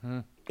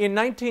 In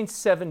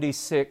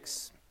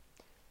 1976,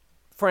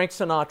 Frank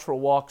Sinatra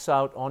walks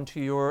out onto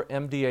your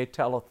MDA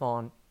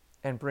telethon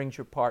and brings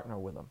your partner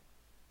with him.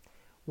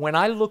 When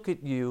I look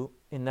at you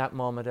in that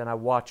moment, and I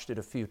watched it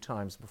a few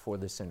times before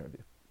this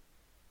interview,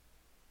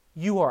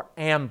 you are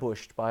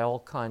ambushed by all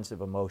kinds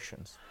of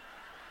emotions.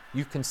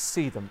 You can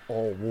see them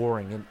all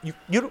warring, and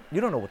you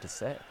don't know what to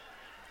say.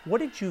 What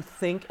did you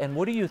think, and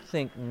what do you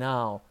think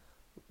now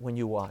when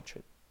you watch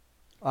it?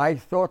 I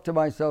thought to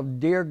myself,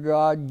 dear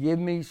God, give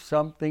me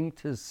something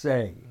to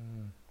say.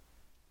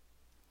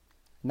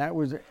 And that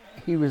was,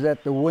 he was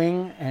at the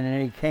wing, and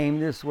then he came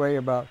this way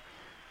about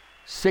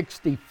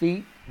 60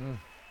 feet.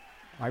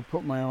 I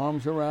put my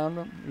arms around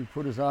him, he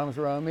put his arms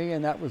around me,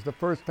 and that was the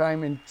first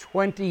time in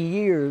 20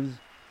 years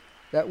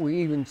that we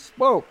even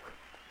spoke.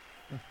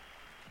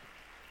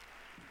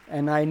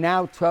 And I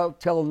now tell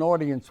an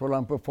audience when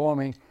I'm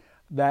performing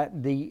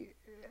that the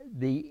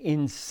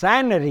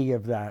insanity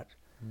of that,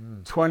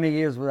 20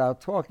 years without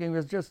talking,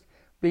 was just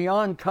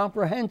beyond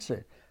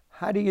comprehension.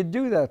 How do you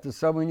do that to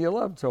someone you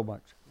love so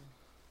much?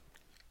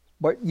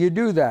 But you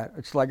do that.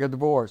 It's like a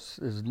divorce.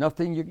 There's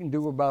nothing you can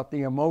do about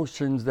the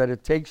emotions that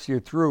it takes you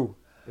through.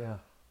 Yeah.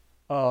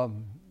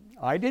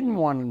 I didn't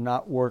want to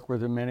not work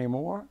with him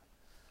anymore.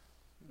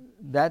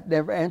 That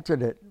never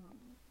entered it.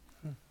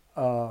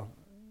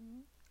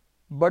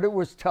 But it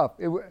was tough.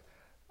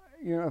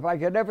 If I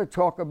could ever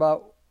talk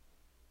about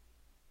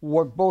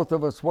what both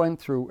of us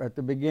went through at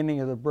the beginning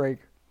of the break,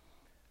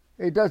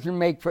 It doesn't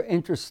make for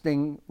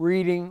interesting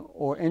reading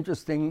or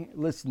interesting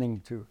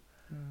listening to.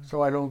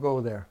 So I don't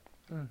go there.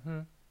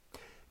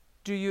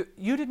 You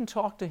didn't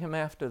talk to him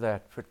after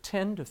that for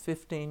 10 to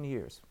 15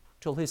 years,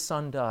 till his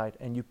son died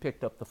and you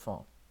picked up the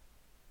phone.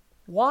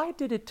 Why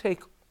did it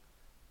take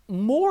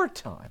more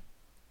time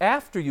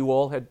after you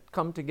all had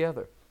come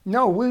together?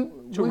 No, we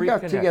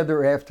got reconnect?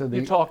 together after the...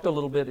 You talked a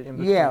little bit in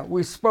between. Yeah,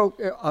 we spoke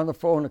on the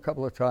phone a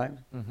couple of times.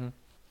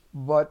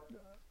 But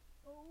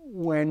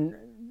when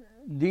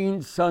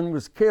Dean's son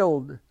was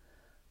killed,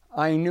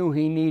 I knew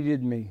he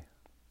needed me.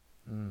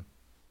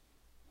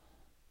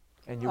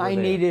 And you were I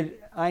there.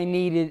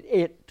 needed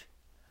it.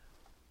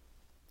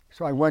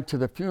 So I went to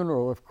the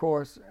funeral, of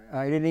course.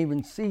 I didn't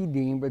even see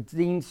Dean, but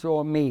Dean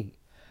saw me.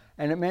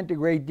 And it meant a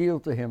great deal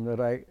to him that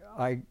I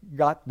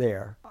got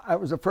there. It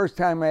was the first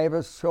time I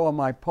ever saw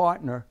my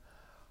partner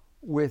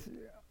with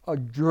a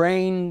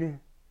drained,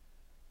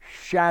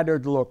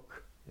 shattered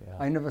look. Yeah.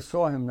 I never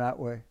saw him that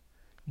way.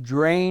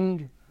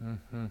 Drained,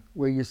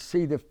 where you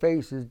see the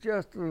face is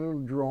just a little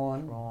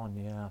drawn. Drawn,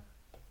 yeah.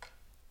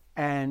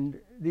 And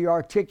the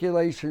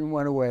articulation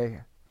went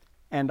away.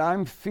 And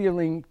I'm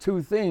feeling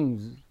two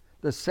things,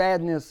 the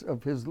sadness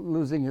of his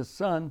losing his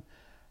son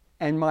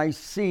and my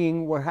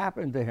seeing what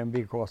happened to him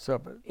because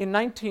of it. In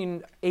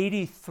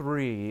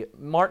 1983,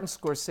 Martin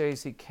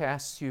Scorsese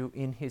casts you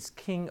in his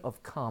King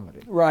of Comedy.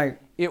 Right.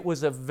 It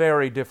was a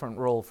very different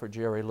role for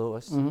Jerry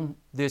Lewis.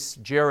 This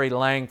Jerry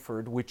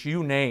Langford, which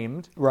you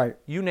named. Right.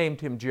 You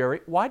named him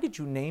Jerry. Why did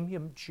you name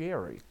him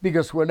Jerry?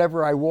 Because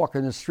whenever I walk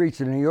in the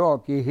streets of New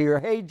York, you hear,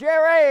 "Hey,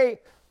 Jerry!"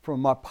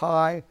 from up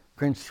high,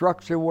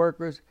 construction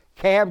workers,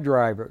 cab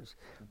drivers,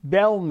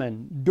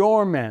 bellmen,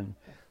 doormen,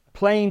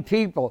 plain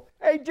people.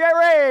 "Hey,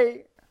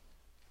 Jerry!"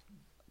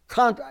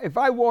 If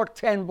I walk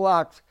 10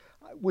 blocks,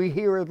 we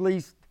hear at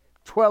least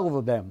 12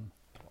 of them.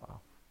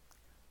 Wow.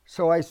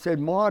 So I said,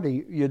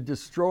 "Marty, you're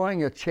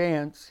destroying a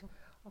chance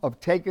of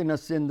taking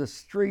us in the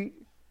street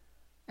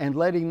and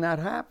letting that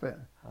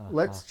happen.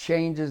 Let's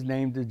change his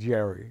name to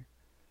Jerry."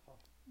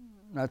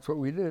 That's what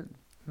we did.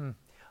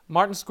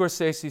 Martin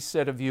Scorsese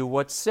said of you,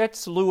 what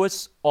sets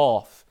Lewis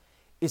off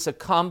is a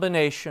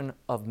combination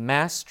of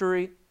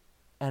mastery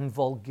and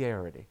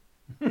vulgarity.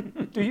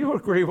 Do you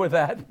agree with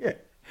that? Yeah.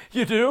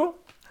 You do?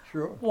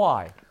 Sure.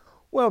 Why?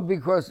 Well,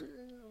 because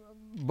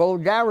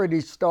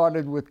vulgarity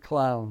started with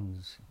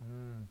clowns.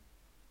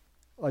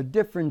 A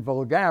different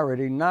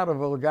vulgarity, not a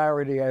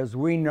vulgarity as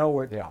we know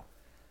it, Yeah.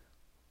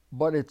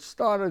 but it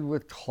started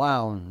with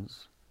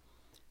clowns.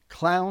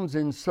 Clowns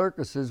in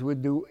circuses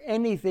would do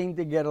anything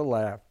to get a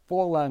laugh,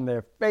 fall on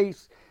their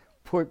face,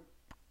 put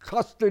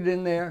custard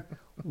in there,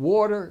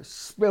 water,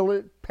 spill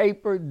it,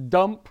 paper,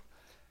 dump.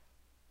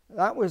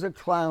 That was a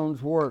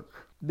clown's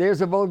work.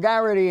 There's a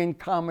vulgarity in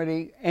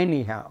comedy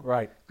anyhow.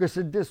 Right. Because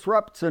it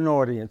disrupts an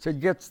audience. It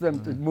gets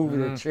them to move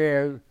their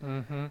chairs.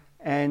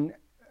 And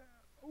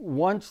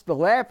once the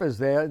laugh is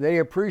there, they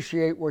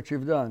appreciate what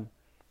you've done.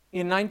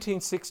 In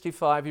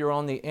 1965, you're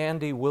on the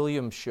Andy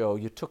Williams show.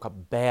 You took a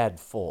bad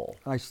fall.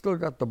 I still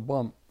got the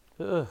bump.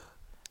 Ugh.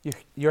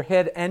 Your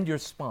head and your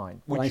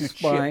spine, which My you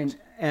spine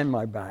chipped. and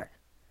my back.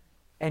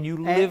 And you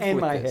live and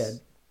with my this.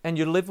 head. And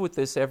you live with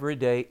this every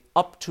day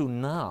up to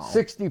now.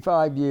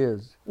 65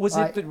 years. Was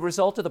it the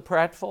result of the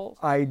pratfalls?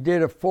 I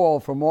did a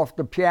fall from off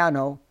the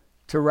piano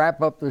to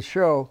wrap up the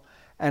show,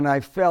 and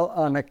I fell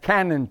on a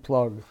cannon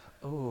plug.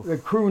 Oof. The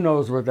crew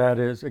knows what that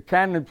is. A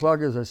cannon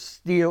plug is a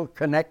steel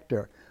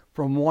connector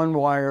from one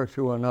wire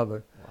to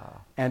another.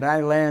 Wow. And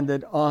I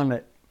landed on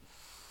it.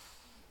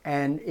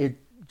 And it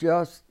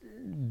just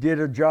did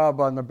a job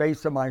on the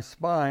base of my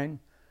spine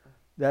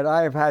that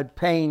I have had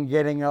pain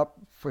getting up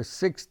for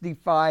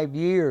 65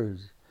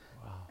 years.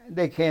 Wow.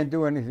 They can't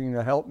do anything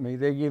to help me.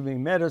 They give me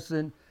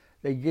medicine.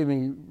 They give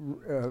me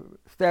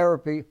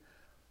therapy.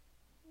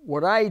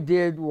 What I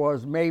did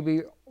was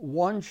maybe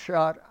one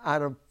shot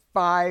out of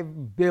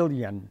 5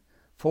 billion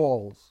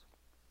falls.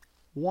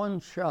 One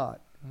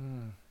shot.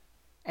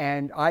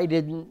 And I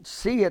didn't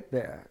see it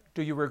there.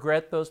 Do you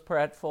regret those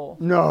pratfalls?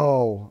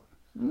 No.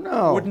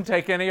 Wouldn't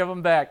take any of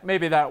them back.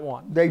 Maybe that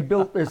one. They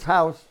built this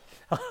house.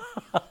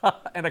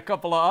 And a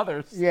couple of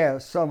others. Yeah,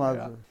 some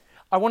others.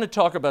 I want to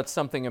talk about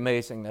something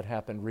amazing that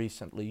happened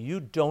recently. You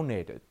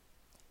donated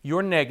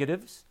your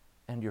negatives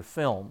and your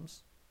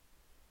films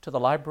to the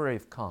Library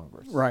of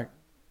Congress. Right.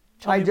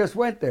 I just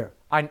went there.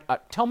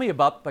 Tell me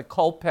about the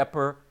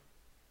Culpeper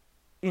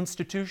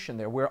institution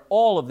there, where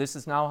all of this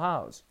is now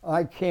housed.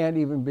 I can't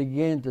even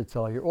begin to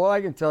tell you. All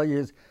I can tell you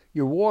is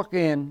you walk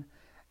in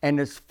and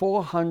it's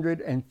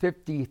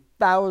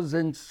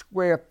 450,000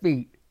 square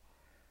feet.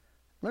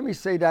 Let me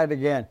say that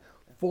again.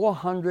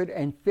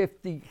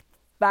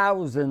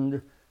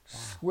 450,000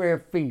 square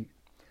feet.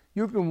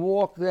 You can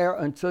walk there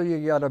until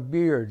you got a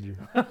beard.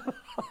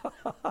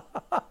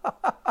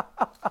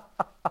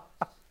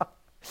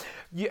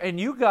 And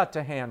you got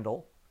to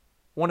handle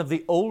one of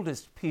the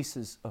oldest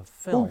pieces of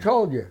film. Who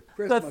told you?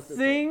 The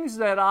things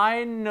that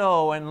I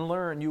know and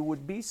learn, you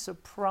would be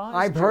surprised.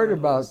 I've heard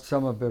about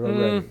some of it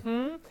already.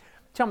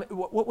 Tell me,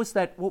 what was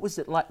that? What was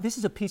it like? This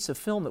is a piece of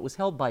film that was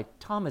held by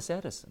Thomas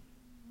Edison.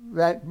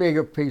 that big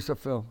a piece of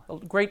film. A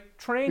great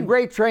train.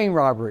 Great train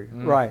robbery,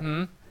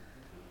 right.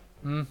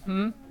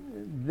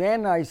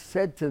 Then I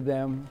said to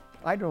them,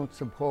 I don't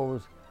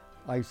suppose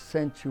I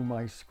sent you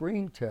my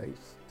screen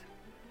test.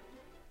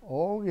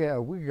 Oh yeah,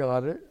 we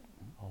got it.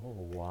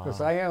 Oh, wow.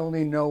 Because I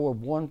only know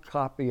of one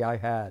copy I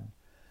had,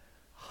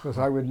 because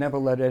I would never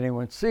let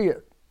anyone see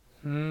it.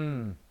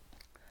 And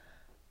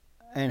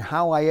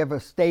how I ever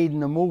stayed in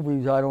the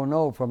movies, I don't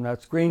know, from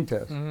that screen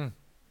test.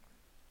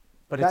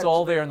 But it's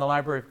all there in the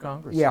Library of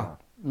Congress. Yeah.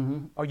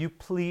 now. Are you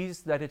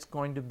pleased that it's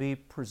going to be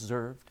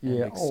preserved and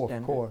Yeah,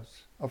 extended?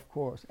 of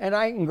course. And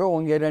I can go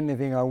and get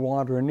anything I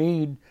want or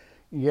need,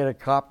 and get a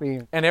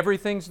copy. And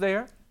everything's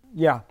there?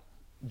 Yeah.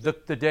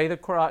 The day the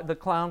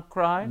clown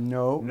cried?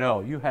 No.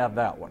 No, you have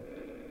that one.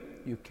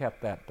 You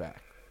kept that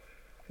back.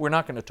 We're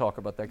not going to talk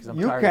about that because I'm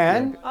You tired can.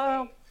 of hearing it.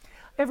 Oh,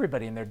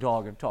 everybody and their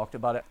dog have talked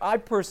about it. I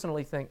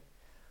personally think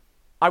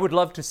I would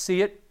love to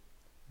see it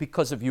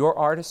because of your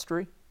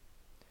artistry,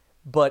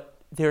 but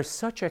there's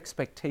such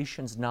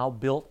expectations now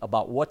built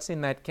about what's in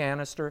that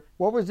canister.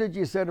 What was it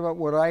you said about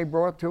what I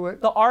brought to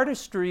it? The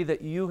artistry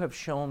that you have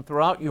shown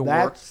throughout your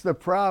work. That's the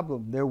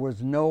problem. There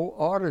was no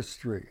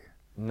artistry.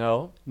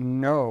 No.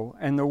 No,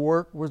 and the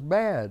work was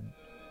bad.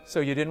 So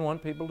you didn't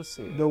want people to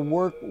see it. The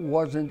work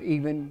wasn't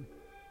even,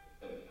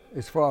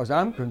 as far as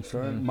I'm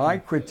concerned, my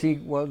critique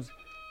was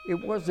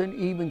it wasn't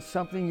even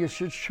something you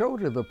should show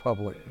to the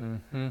public.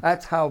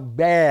 That's how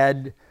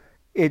bad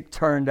it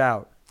turned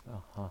out.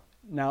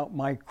 Now,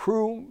 my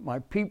crew, my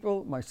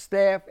people, my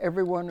staff,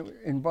 everyone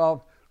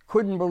involved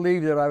couldn't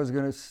believe that I was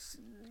going to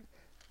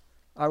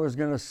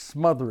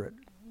smother it,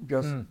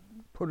 just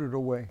put it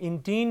away. In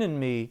Dean and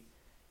Me,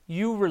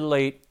 you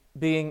relate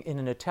being in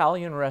an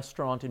Italian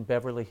restaurant in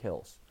Beverly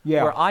Hills,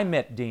 where I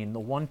met Dean the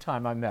one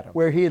time I met him.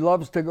 Where he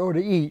loves to go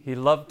to eat. He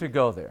loved to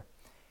go there.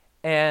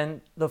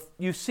 And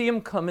you see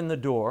him come in the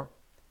door,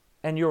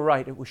 and you're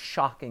right, it was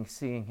shocking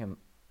seeing him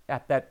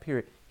at that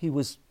period.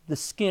 The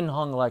skin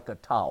hung like a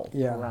towel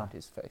around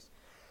his face.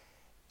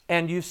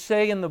 And you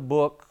say in the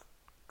book,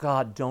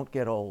 God, don't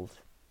get old.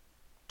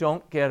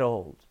 Don't get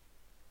old.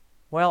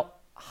 Well,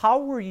 how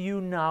were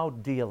you now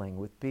dealing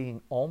with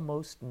being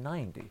almost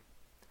 90?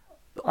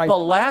 The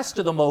last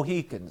of the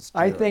Mohicans.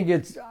 I think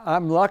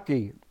I'm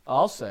lucky.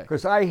 I'll say.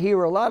 Because I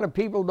hear a lot of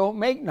people don't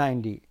make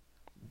 90.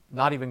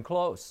 Not even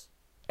close.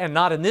 And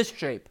not in this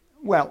shape.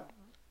 Well,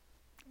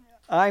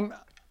 I'm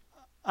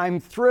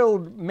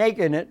thrilled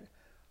making it,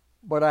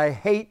 but I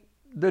hate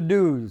the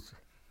dues.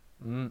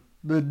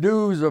 The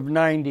dues of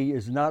 90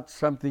 is not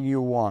something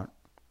you want.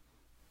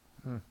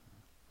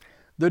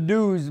 The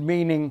dues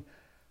meaning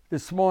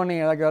this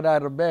morning I got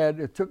out of bed,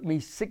 it took me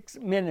 6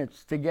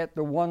 minutes to get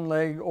the one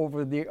leg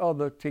over the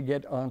other to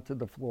get onto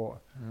the floor.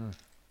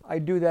 I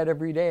do that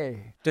every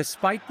day.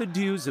 Despite the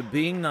dues of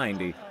being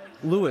 90,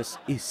 Lewis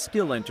is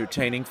still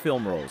entertaining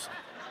film roles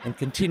and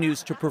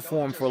continues to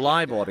perform for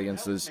live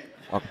audiences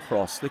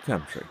across the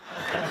country.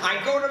 I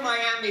go to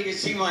Miami to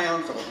see my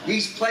uncle.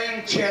 He's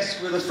playing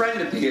chess with a friend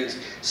of his,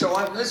 so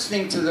I'm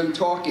listening to them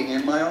talking,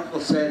 and my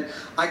uncle said,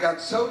 I got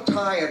so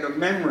tired of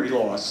memory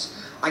loss,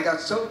 I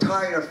got so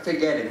tired of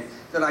forgetting,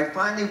 that I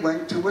finally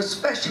went to a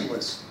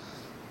specialist.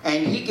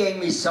 And he gave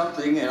me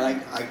something, and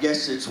I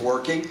guess it's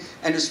working,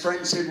 and his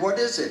friend said, what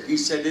is it? He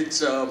said,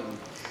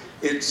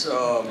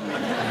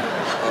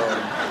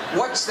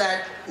 what's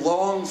that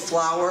long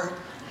flower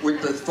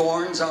with the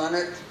thorns on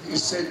it? He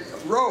said,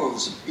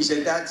 rose. He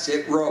said, that's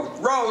it, rose.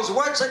 Rose,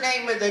 what's the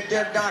name of the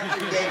doctor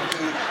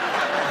gave me?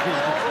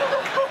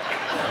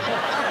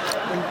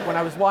 When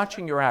I was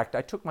watching your act,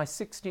 I took my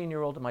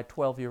 16-year-old and my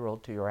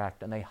 12-year-old to your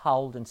act, and they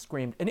howled and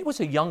screamed. And it was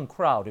a young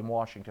crowd in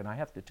Washington, I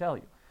have to tell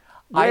you.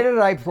 Where did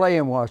I play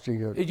in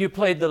Washington? You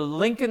played the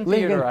Lincoln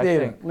Theater, I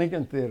think.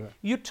 Lincoln Theater.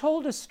 You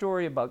told a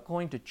story about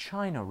going to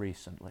China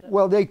recently.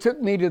 Well, they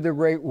took me to the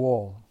Great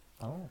Wall.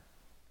 Oh.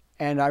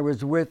 And I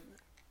was with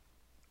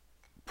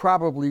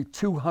probably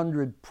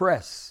 200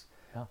 press,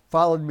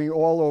 followed me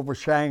all over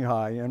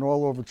Shanghai and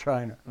all over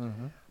China.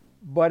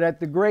 But at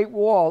the Great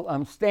Wall,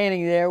 I'm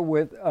standing there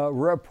with a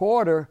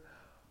reporter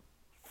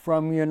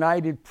from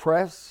United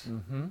Press,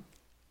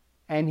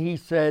 and he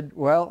said,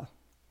 well,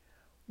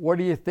 what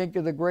do you think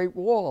of the Great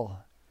Wall?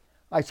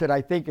 I said,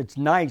 I think it's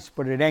nice,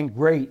 but it ain't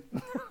great.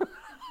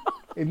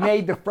 It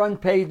made the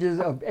front pages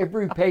of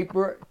every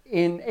paper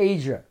in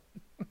Asia.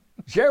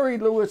 Jerry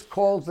Lewis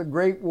calls the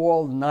Great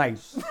Wall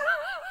nice.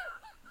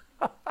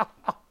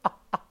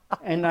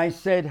 And I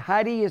said,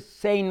 how do you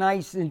say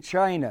nice in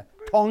China?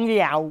 Tong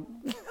Yao.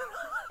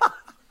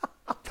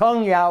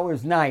 Tong Yao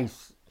is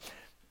nice.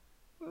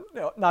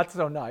 No, not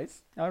so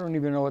nice. I don't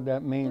even know what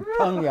that means.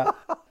 Tong Yao.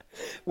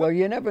 Well,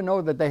 you never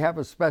know that they have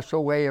a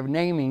special way of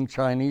naming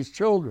Chinese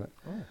children.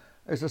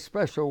 There's a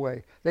special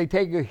way. They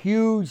take a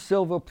huge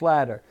silver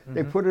platter.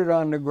 They put it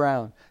on the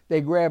ground.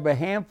 They grab a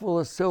handful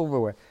of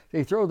silverware.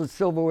 They throw the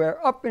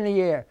silverware up in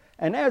the air.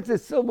 And as the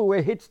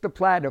silverware hits the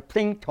platter,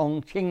 pling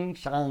tong, ching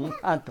shang,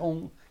 ha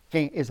tong,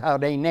 king is how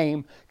they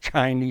name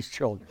Chinese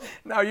children.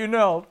 Now, you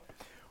know,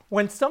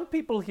 when some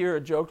people hear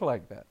a joke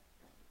like that,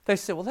 they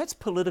say, well, that's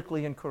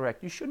politically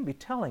incorrect. You shouldn't be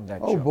telling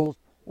that joke. Bull.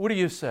 What do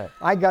you say?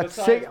 I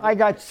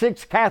got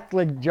six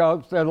Catholic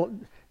jokes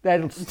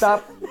that'll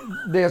stop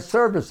their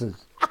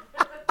services.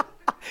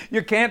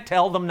 You can't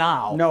tell them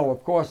now. No,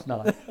 of course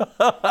not.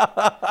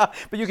 But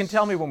you can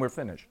tell me when we're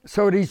finished.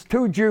 So these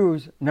two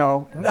Jews,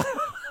 no.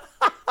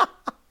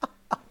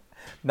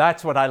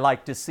 That's what I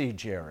like to see,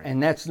 Jerry.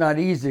 And that's not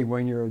easy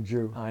when you're a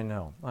Jew. I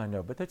know,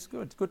 but that's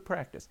good. It's good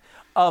practice.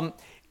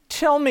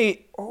 Tell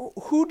me,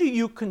 who do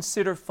you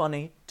consider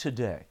funny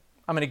today?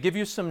 I'm going to give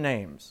you some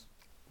names.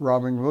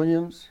 Robin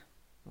Williams.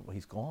 Well,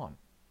 he's gone.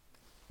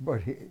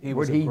 But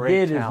What he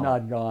did talent. Is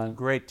not gone.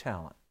 Great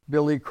talent.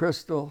 Billy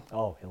Crystal.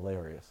 Oh,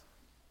 hilarious.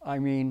 I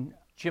mean,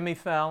 Jimmy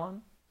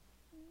Fallon.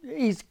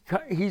 He's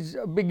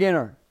a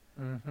beginner.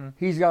 Mm-hmm.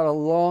 He's got a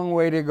long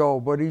way to go,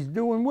 but he's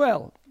doing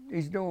well.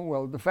 He's doing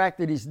well. The fact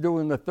that he's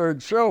doing the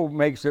third show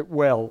makes it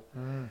well.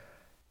 Mm.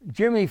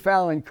 Jimmy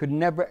Fallon could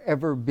never,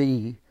 ever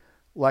be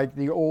like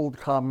the old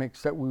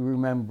comics that we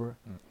remember.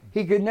 Mm-mm.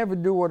 He could never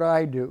do what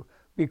I do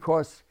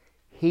because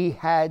he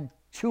had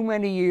too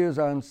many years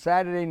on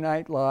Saturday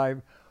Night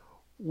Live,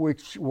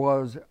 which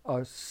was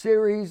a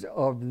series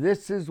of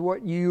this is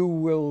what you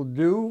will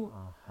do,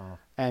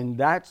 and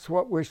that's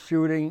what we're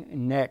shooting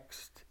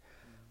next.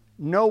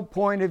 No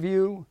point of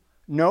view,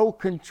 no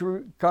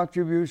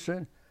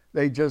contribution.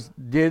 They just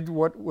did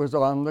what was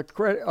on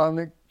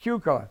the cue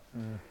card.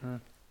 Mm-hmm.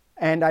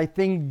 And I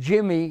think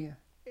Jimmy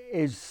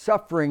is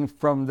suffering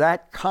from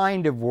that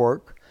kind of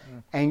work.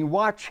 Mm. And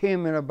watch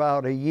him in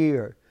about a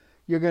year.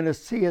 You're going to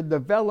see a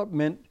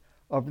development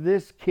of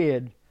this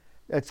kid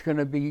that's going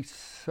to be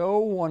so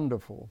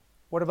wonderful.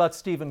 What about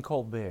Stephen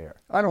Colbert?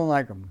 I don't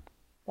like him.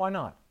 Why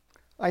not?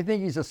 I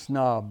think he's a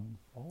snob.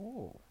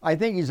 Oh. I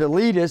think he's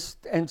elitist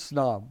and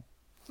snob.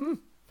 Hmm.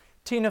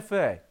 Tina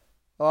Fey.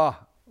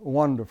 Ah,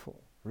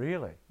 wonderful.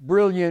 Really?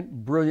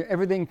 Brilliant, brilliant.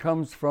 Everything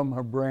comes from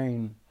her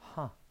brain.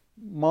 Huh.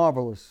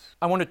 Marvelous.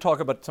 I want to talk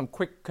about some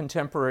quick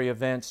contemporary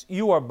events.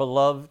 You are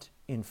beloved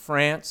in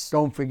France.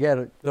 Don't forget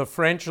it. The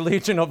French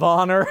Legion of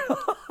Honor.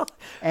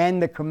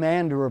 And the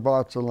commander of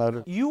Arts and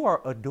Letters. You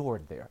are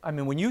adored there. I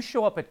mean, when you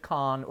show up at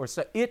Cannes,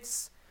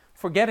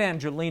 forget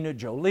Angelina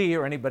Jolie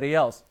or anybody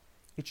else,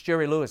 it's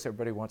Jerry Lewis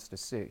everybody wants to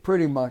see.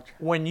 Pretty much.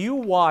 When you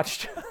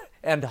watched,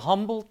 and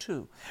humble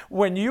too,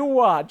 when you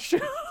watch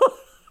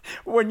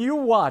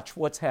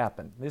what's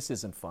happened, this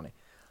isn't funny,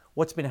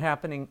 what's been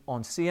happening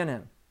on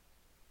CNN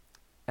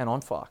and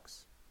on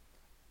Fox,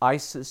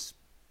 ISIS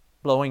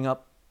blowing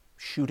up,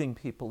 shooting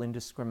people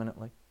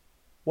indiscriminately,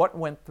 what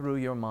went through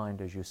your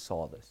mind as you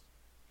saw this?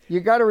 You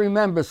got to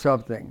remember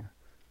something,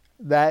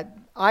 that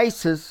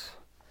ISIS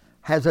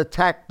has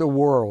attacked the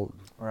world.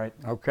 Right.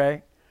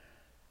 Okay?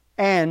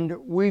 And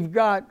we've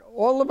got,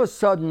 all of a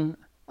sudden,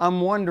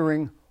 I'm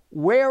wondering,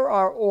 where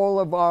are all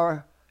of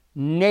our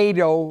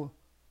NATO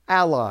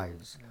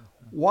allies?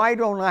 Why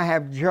don't I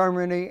have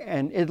Germany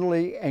and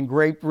Italy and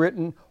Great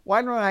Britain?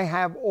 Why don't I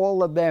have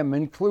all of them,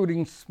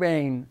 including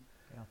Spain,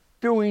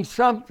 doing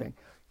something?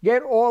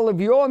 Get all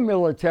of your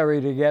military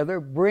together,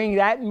 bring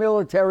that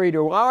military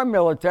to our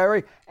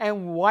military,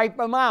 and wipe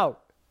them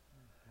out.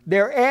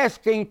 They're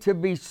asking to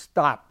be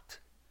stopped.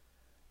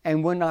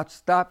 And we're not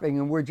stopping,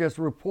 and we're just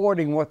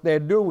reporting what they're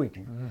doing.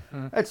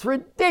 Mm-hmm. That's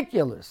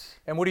ridiculous.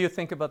 And what do you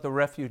think about the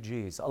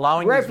refugees?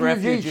 Allowing these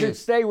refugees should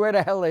stay where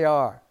the hell they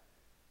are.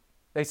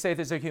 They say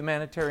there's a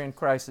humanitarian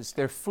crisis.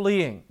 They're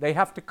fleeing. They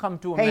have to come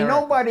to America. Hey,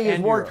 nobody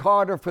has worked Europe.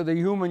 harder for the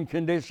human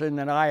condition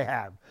than I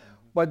have.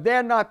 But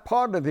they're not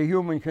part of the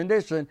human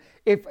condition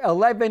if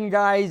 11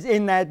 guys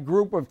in that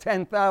group of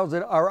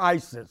 10,000 are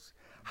ISIS.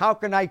 How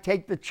can I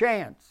take the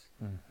chance?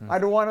 Mm-hmm. I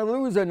don't want to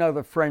lose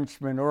another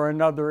Frenchman or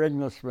another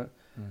Englishman.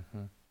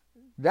 Mm-hmm.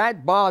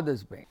 That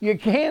bothers me. You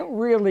can't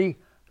really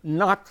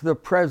knock the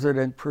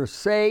president per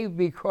se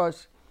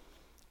because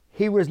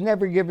he was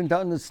never given to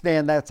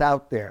understand that's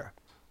out there.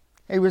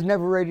 He was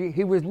never ready.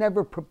 He was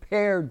never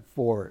prepared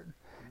for it.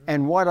 Mm-hmm.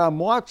 And what I'm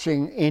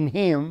watching in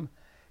him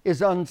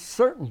is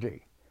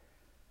uncertainty.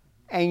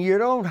 And you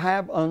don't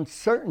have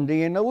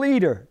uncertainty in a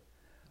leader.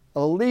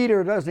 A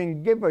leader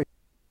doesn't give a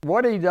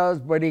what he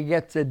does, but he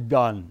gets it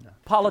done.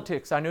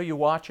 Politics, I know you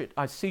watch it.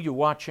 I see you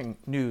watching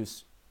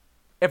news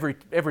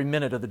every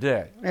minute of the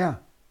day. Yeah.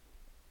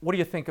 What do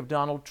you think of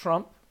Donald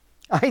Trump?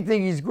 I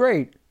think he's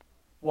great.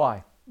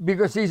 Why?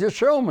 Because he's a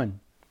showman.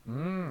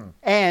 Mm.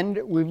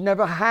 And we've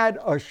never had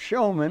a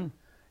showman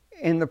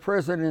in the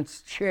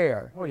president's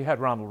chair. Well, you had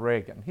Ronald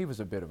Reagan. He was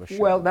a bit of a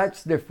showman. Well,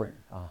 that's different.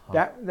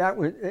 That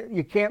was,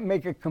 you can't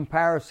make a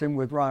comparison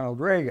with Ronald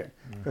Reagan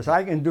because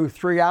I can do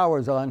 3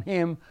 hours on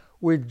him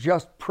with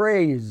just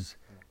praise.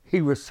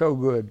 He was so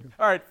good.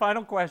 All right,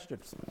 final question.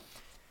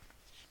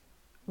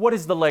 What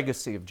is the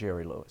legacy of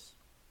Jerry Lewis?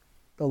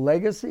 The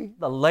legacy?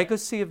 The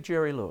legacy of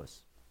Jerry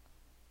Lewis.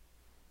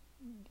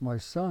 My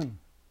son.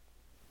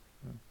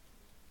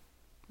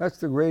 That's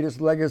the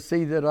greatest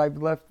legacy that I've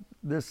left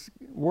this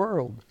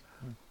world.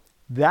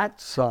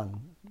 That son.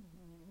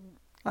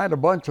 I had a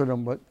bunch of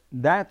them, but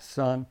that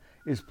son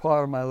is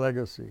part of my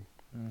legacy.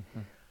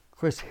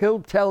 Because he'll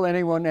tell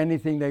anyone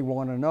anything they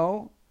want to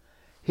know.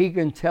 He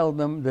can tell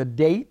them the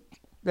date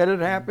that had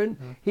happened.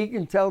 He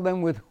can tell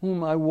them with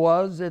whom I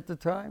was at the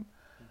time.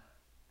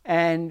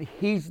 And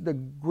he's the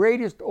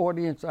greatest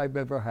audience I've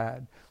ever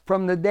had.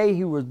 From the day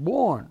he was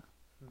born.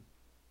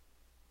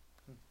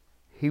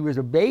 He was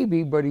a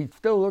baby, but he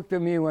still looked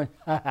at me and went,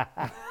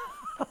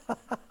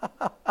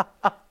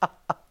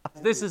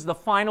 This is the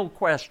final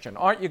question.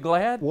 Aren't you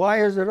glad?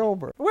 why is it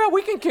over? Well,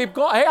 we can keep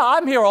going. Hey,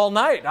 I'm here all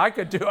night. I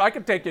could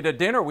take you to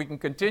dinner. We can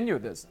continue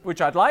this,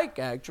 which I'd like,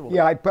 actually.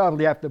 Yeah, I'd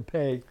probably have to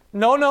pay.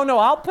 No,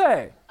 I'll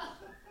pay.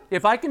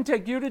 If I can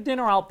take you to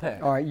dinner, I'll pay.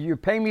 All right, you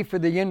pay me for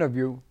the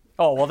interview.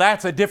 Oh, well,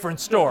 that's a different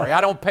story.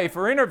 I don't pay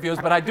for interviews,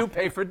 but I do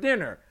pay for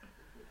dinner.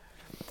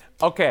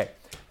 Okay,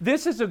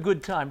 this is a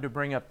good time to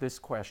bring up this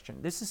question.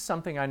 This is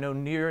something I know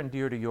near and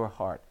dear to your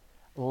heart.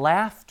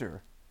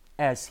 Laughter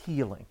as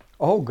healing.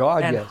 Oh,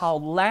 God, And yes. how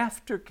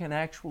laughter can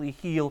actually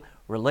heal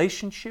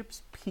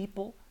relationships,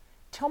 people.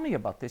 Tell me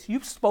about this.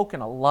 You've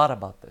spoken a lot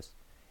about this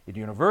at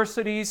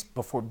universities,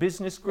 before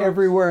business groups.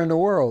 Everywhere in the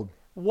world.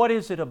 What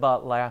is it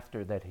about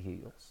laughter that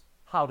heals?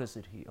 How does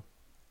it heal?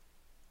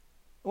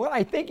 Well,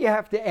 I think you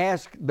have to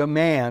ask the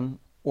man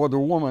or the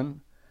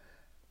woman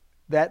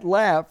that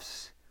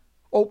laughs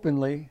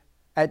openly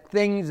at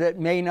things that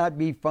may not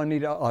be funny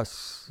to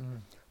us.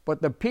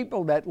 But the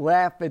people that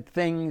laugh at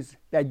things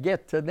that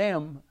get to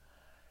them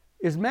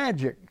is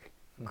magic,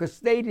 because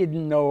they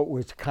didn't know it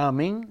was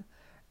coming.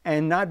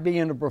 And not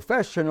being a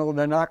professional,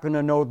 they're not going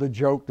to know the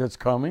joke that's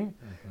coming.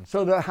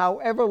 So that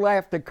however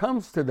laughter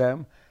comes to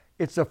them,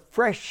 it's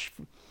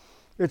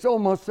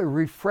almost a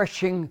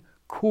refreshing,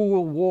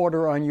 cool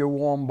water on your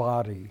warm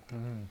body.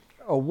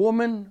 A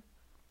woman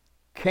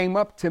came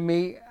up to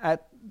me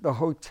at the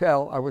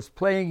hotel. I was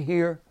playing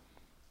here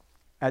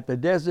at the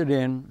Desert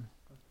Inn.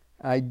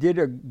 I did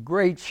a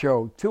great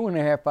show,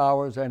 2.5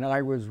 hours, and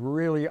I was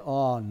really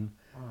on.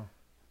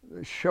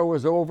 The show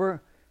was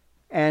over,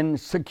 and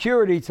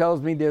security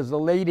tells me there's a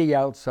lady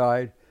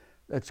outside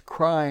that's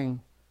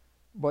crying,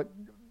 but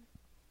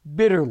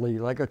bitterly,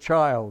 like a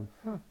child.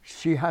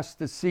 She has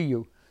to see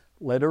you.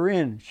 Let her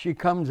in. She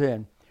comes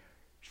in.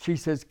 She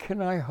says, "Can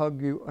I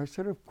hug you?" I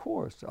said, "Of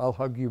course, I'll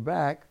hug you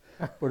back,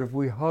 but if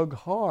we hug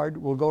hard,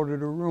 we'll go to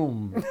the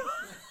room."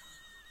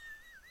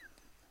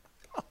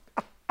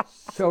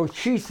 So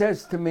she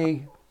says to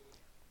me,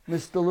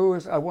 "Mr.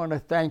 Lewis, I want to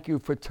thank you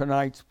for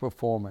tonight's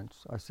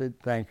performance." I said,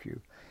 "Thank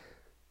you."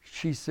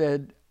 She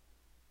said,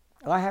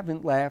 "I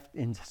haven't laughed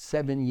in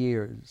 7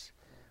 years.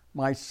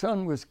 My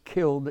son was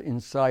killed in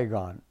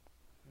Saigon,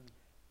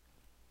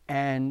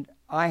 and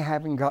I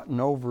haven't gotten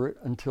over it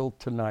until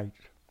tonight.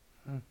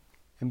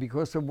 And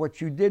because of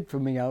what you did for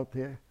me out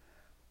there,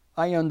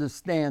 I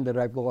understand that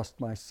I've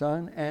lost my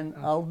son, and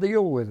I'll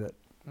deal with it."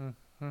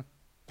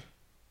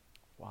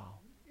 Wow.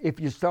 If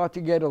you start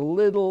to get a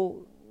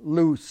little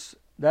loose,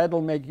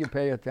 that'll make you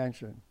pay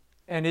attention.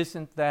 And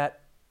isn't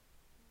that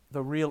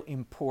the real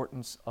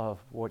importance of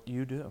what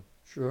you do?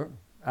 Sure.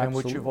 And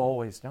what you've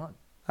always done?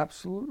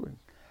 Absolutely.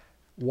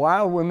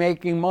 While we're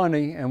making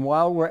money and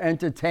while we're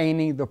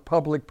entertaining the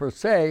public per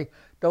se,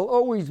 there'll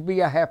always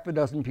be a half a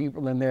dozen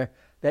people in there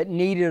that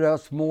needed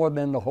us more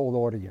than the whole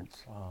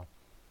audience. Wow.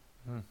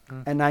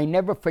 And I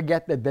never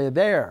forget that they're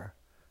there.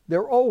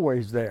 They're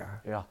always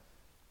there. Yeah.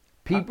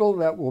 People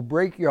that will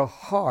break your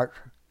heart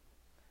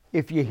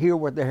if you hear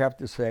what they have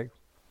to say.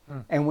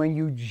 And when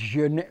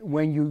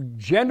you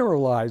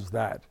generalize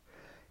that,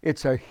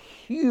 it's a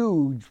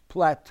huge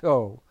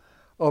plateau,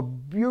 a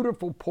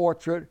beautiful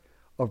portrait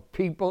of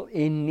people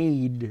in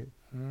need.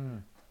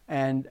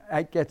 And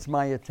that gets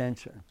my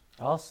attention.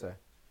 I'll say.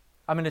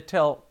 I'm going to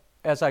tell,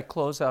 as I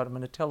close out, I'm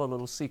going to tell a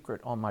little secret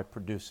on my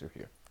producer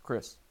here,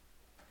 Chris.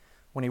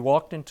 When he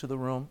walked into the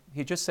room,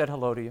 he just said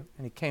hello to you,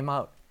 and he came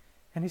out.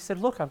 And he said,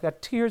 "Look, I've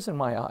got tears in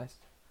my eyes."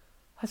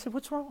 I said,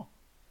 "What's wrong?"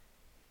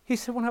 He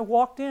said, "When I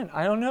walked in,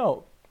 I don't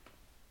know.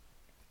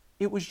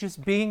 It was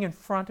just being in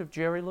front of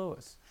Jerry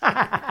Lewis."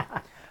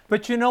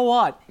 But you know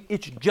what?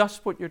 It's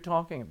just what you're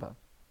talking about.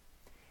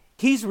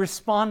 He's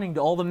responding to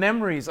all the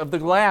memories of the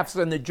laughs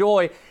and the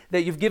joy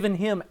that you've given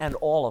him and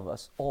all of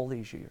us all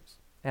these years.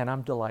 And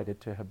I'm delighted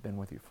to have been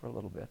with you for a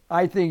little bit.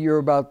 I think you're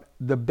about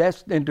the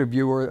best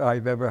interviewer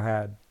I've ever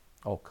had.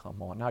 Oh,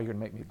 come on. Now you're going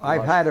to make me blush.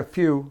 I've had a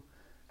few,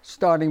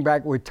 starting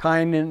back with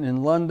Tynan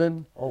in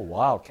London. Oh,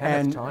 wow.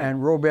 Kenneth Tynan.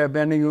 And Robert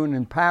Benioun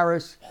in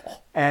Paris,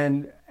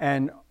 and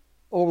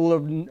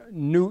Olaf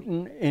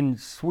Newton in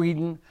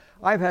Sweden.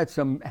 I've had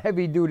some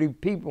heavy-duty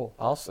people.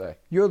 I'll say.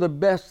 You're the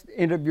best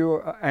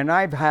interviewer, and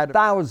I've had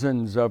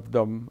thousands of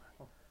them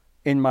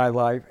in my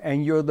life,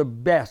 and you're the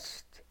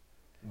best.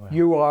 Wow.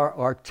 You are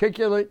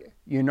articulate.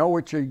 You know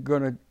what you're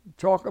going to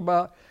talk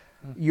about.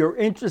 You're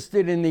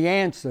interested in the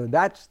answer.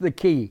 That's the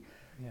key.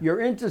 Yeah.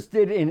 You're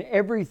interested in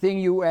everything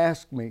you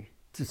ask me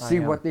to see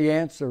what the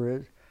answer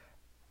is.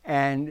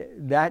 And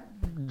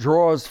that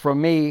draws from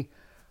me,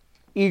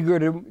 eager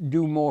to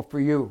do more for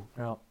you.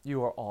 Well,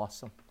 you are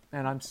awesome.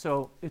 And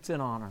it's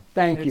an honor.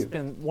 Thank you. It's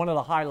been one of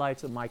the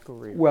highlights of my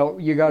career. Well,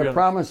 you got to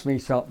promise me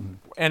something.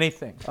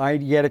 Anything.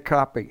 I'd get a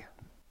copy.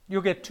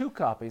 You'll get 2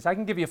 copies. I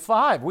can give you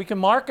 5. We can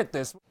market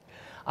this.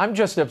 I'm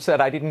just upset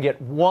I didn't get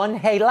one.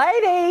 Hey,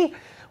 lady,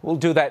 We'll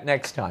do that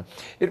next time.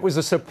 It was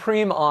a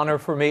supreme honor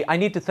for me. I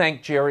need to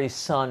thank Jerry's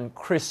son,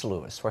 Chris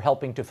Lewis, for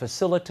helping to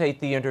facilitate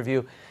the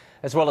interview,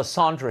 as well as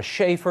Sandra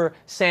Schaefer,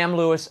 Sam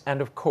Lewis,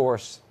 and of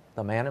course,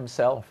 the man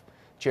himself,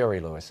 Jerry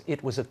Lewis.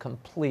 It was a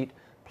complete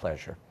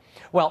pleasure.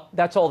 Well,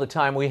 that's all the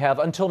time we have.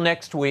 Until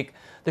next week,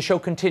 the show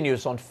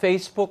continues on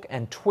Facebook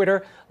and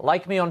Twitter.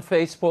 Like me on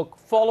Facebook,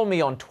 follow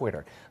me on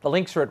Twitter. The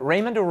links are at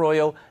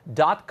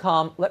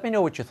RaymondArroyo.com. Let me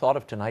know what you thought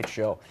of tonight's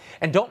show.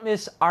 And don't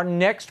miss our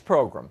next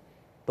program,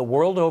 the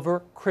World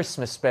Over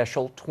Christmas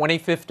Special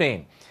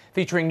 2015,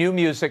 featuring new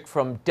music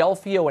from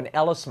Delphio and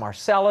Ellis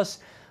Marsalis,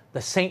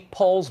 the St.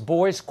 Paul's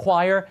Boys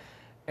Choir,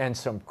 and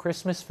some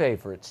Christmas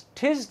favorites.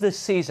 'Tis the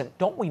season.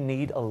 Don't we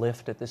need a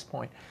lift at this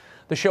point?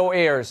 The show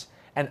airs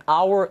an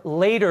hour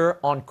later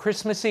on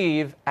Christmas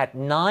Eve at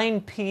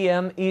 9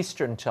 p.m.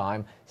 Eastern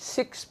Time,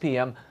 6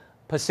 p.m.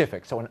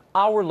 Pacific, so an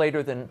hour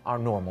later than our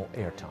normal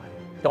airtime.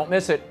 Don't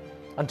miss it.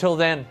 Until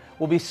then,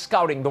 we'll be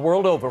scouting the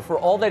world over for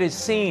all that is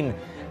seen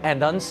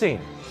and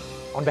unseen.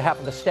 On behalf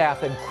of the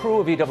staff and crew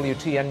of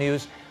EWTN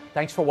News,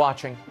 thanks for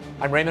watching.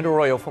 I'm Raymond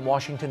Arroyo from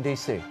Washington,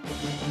 D.C.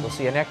 We'll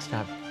see you next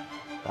time.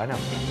 Bye now.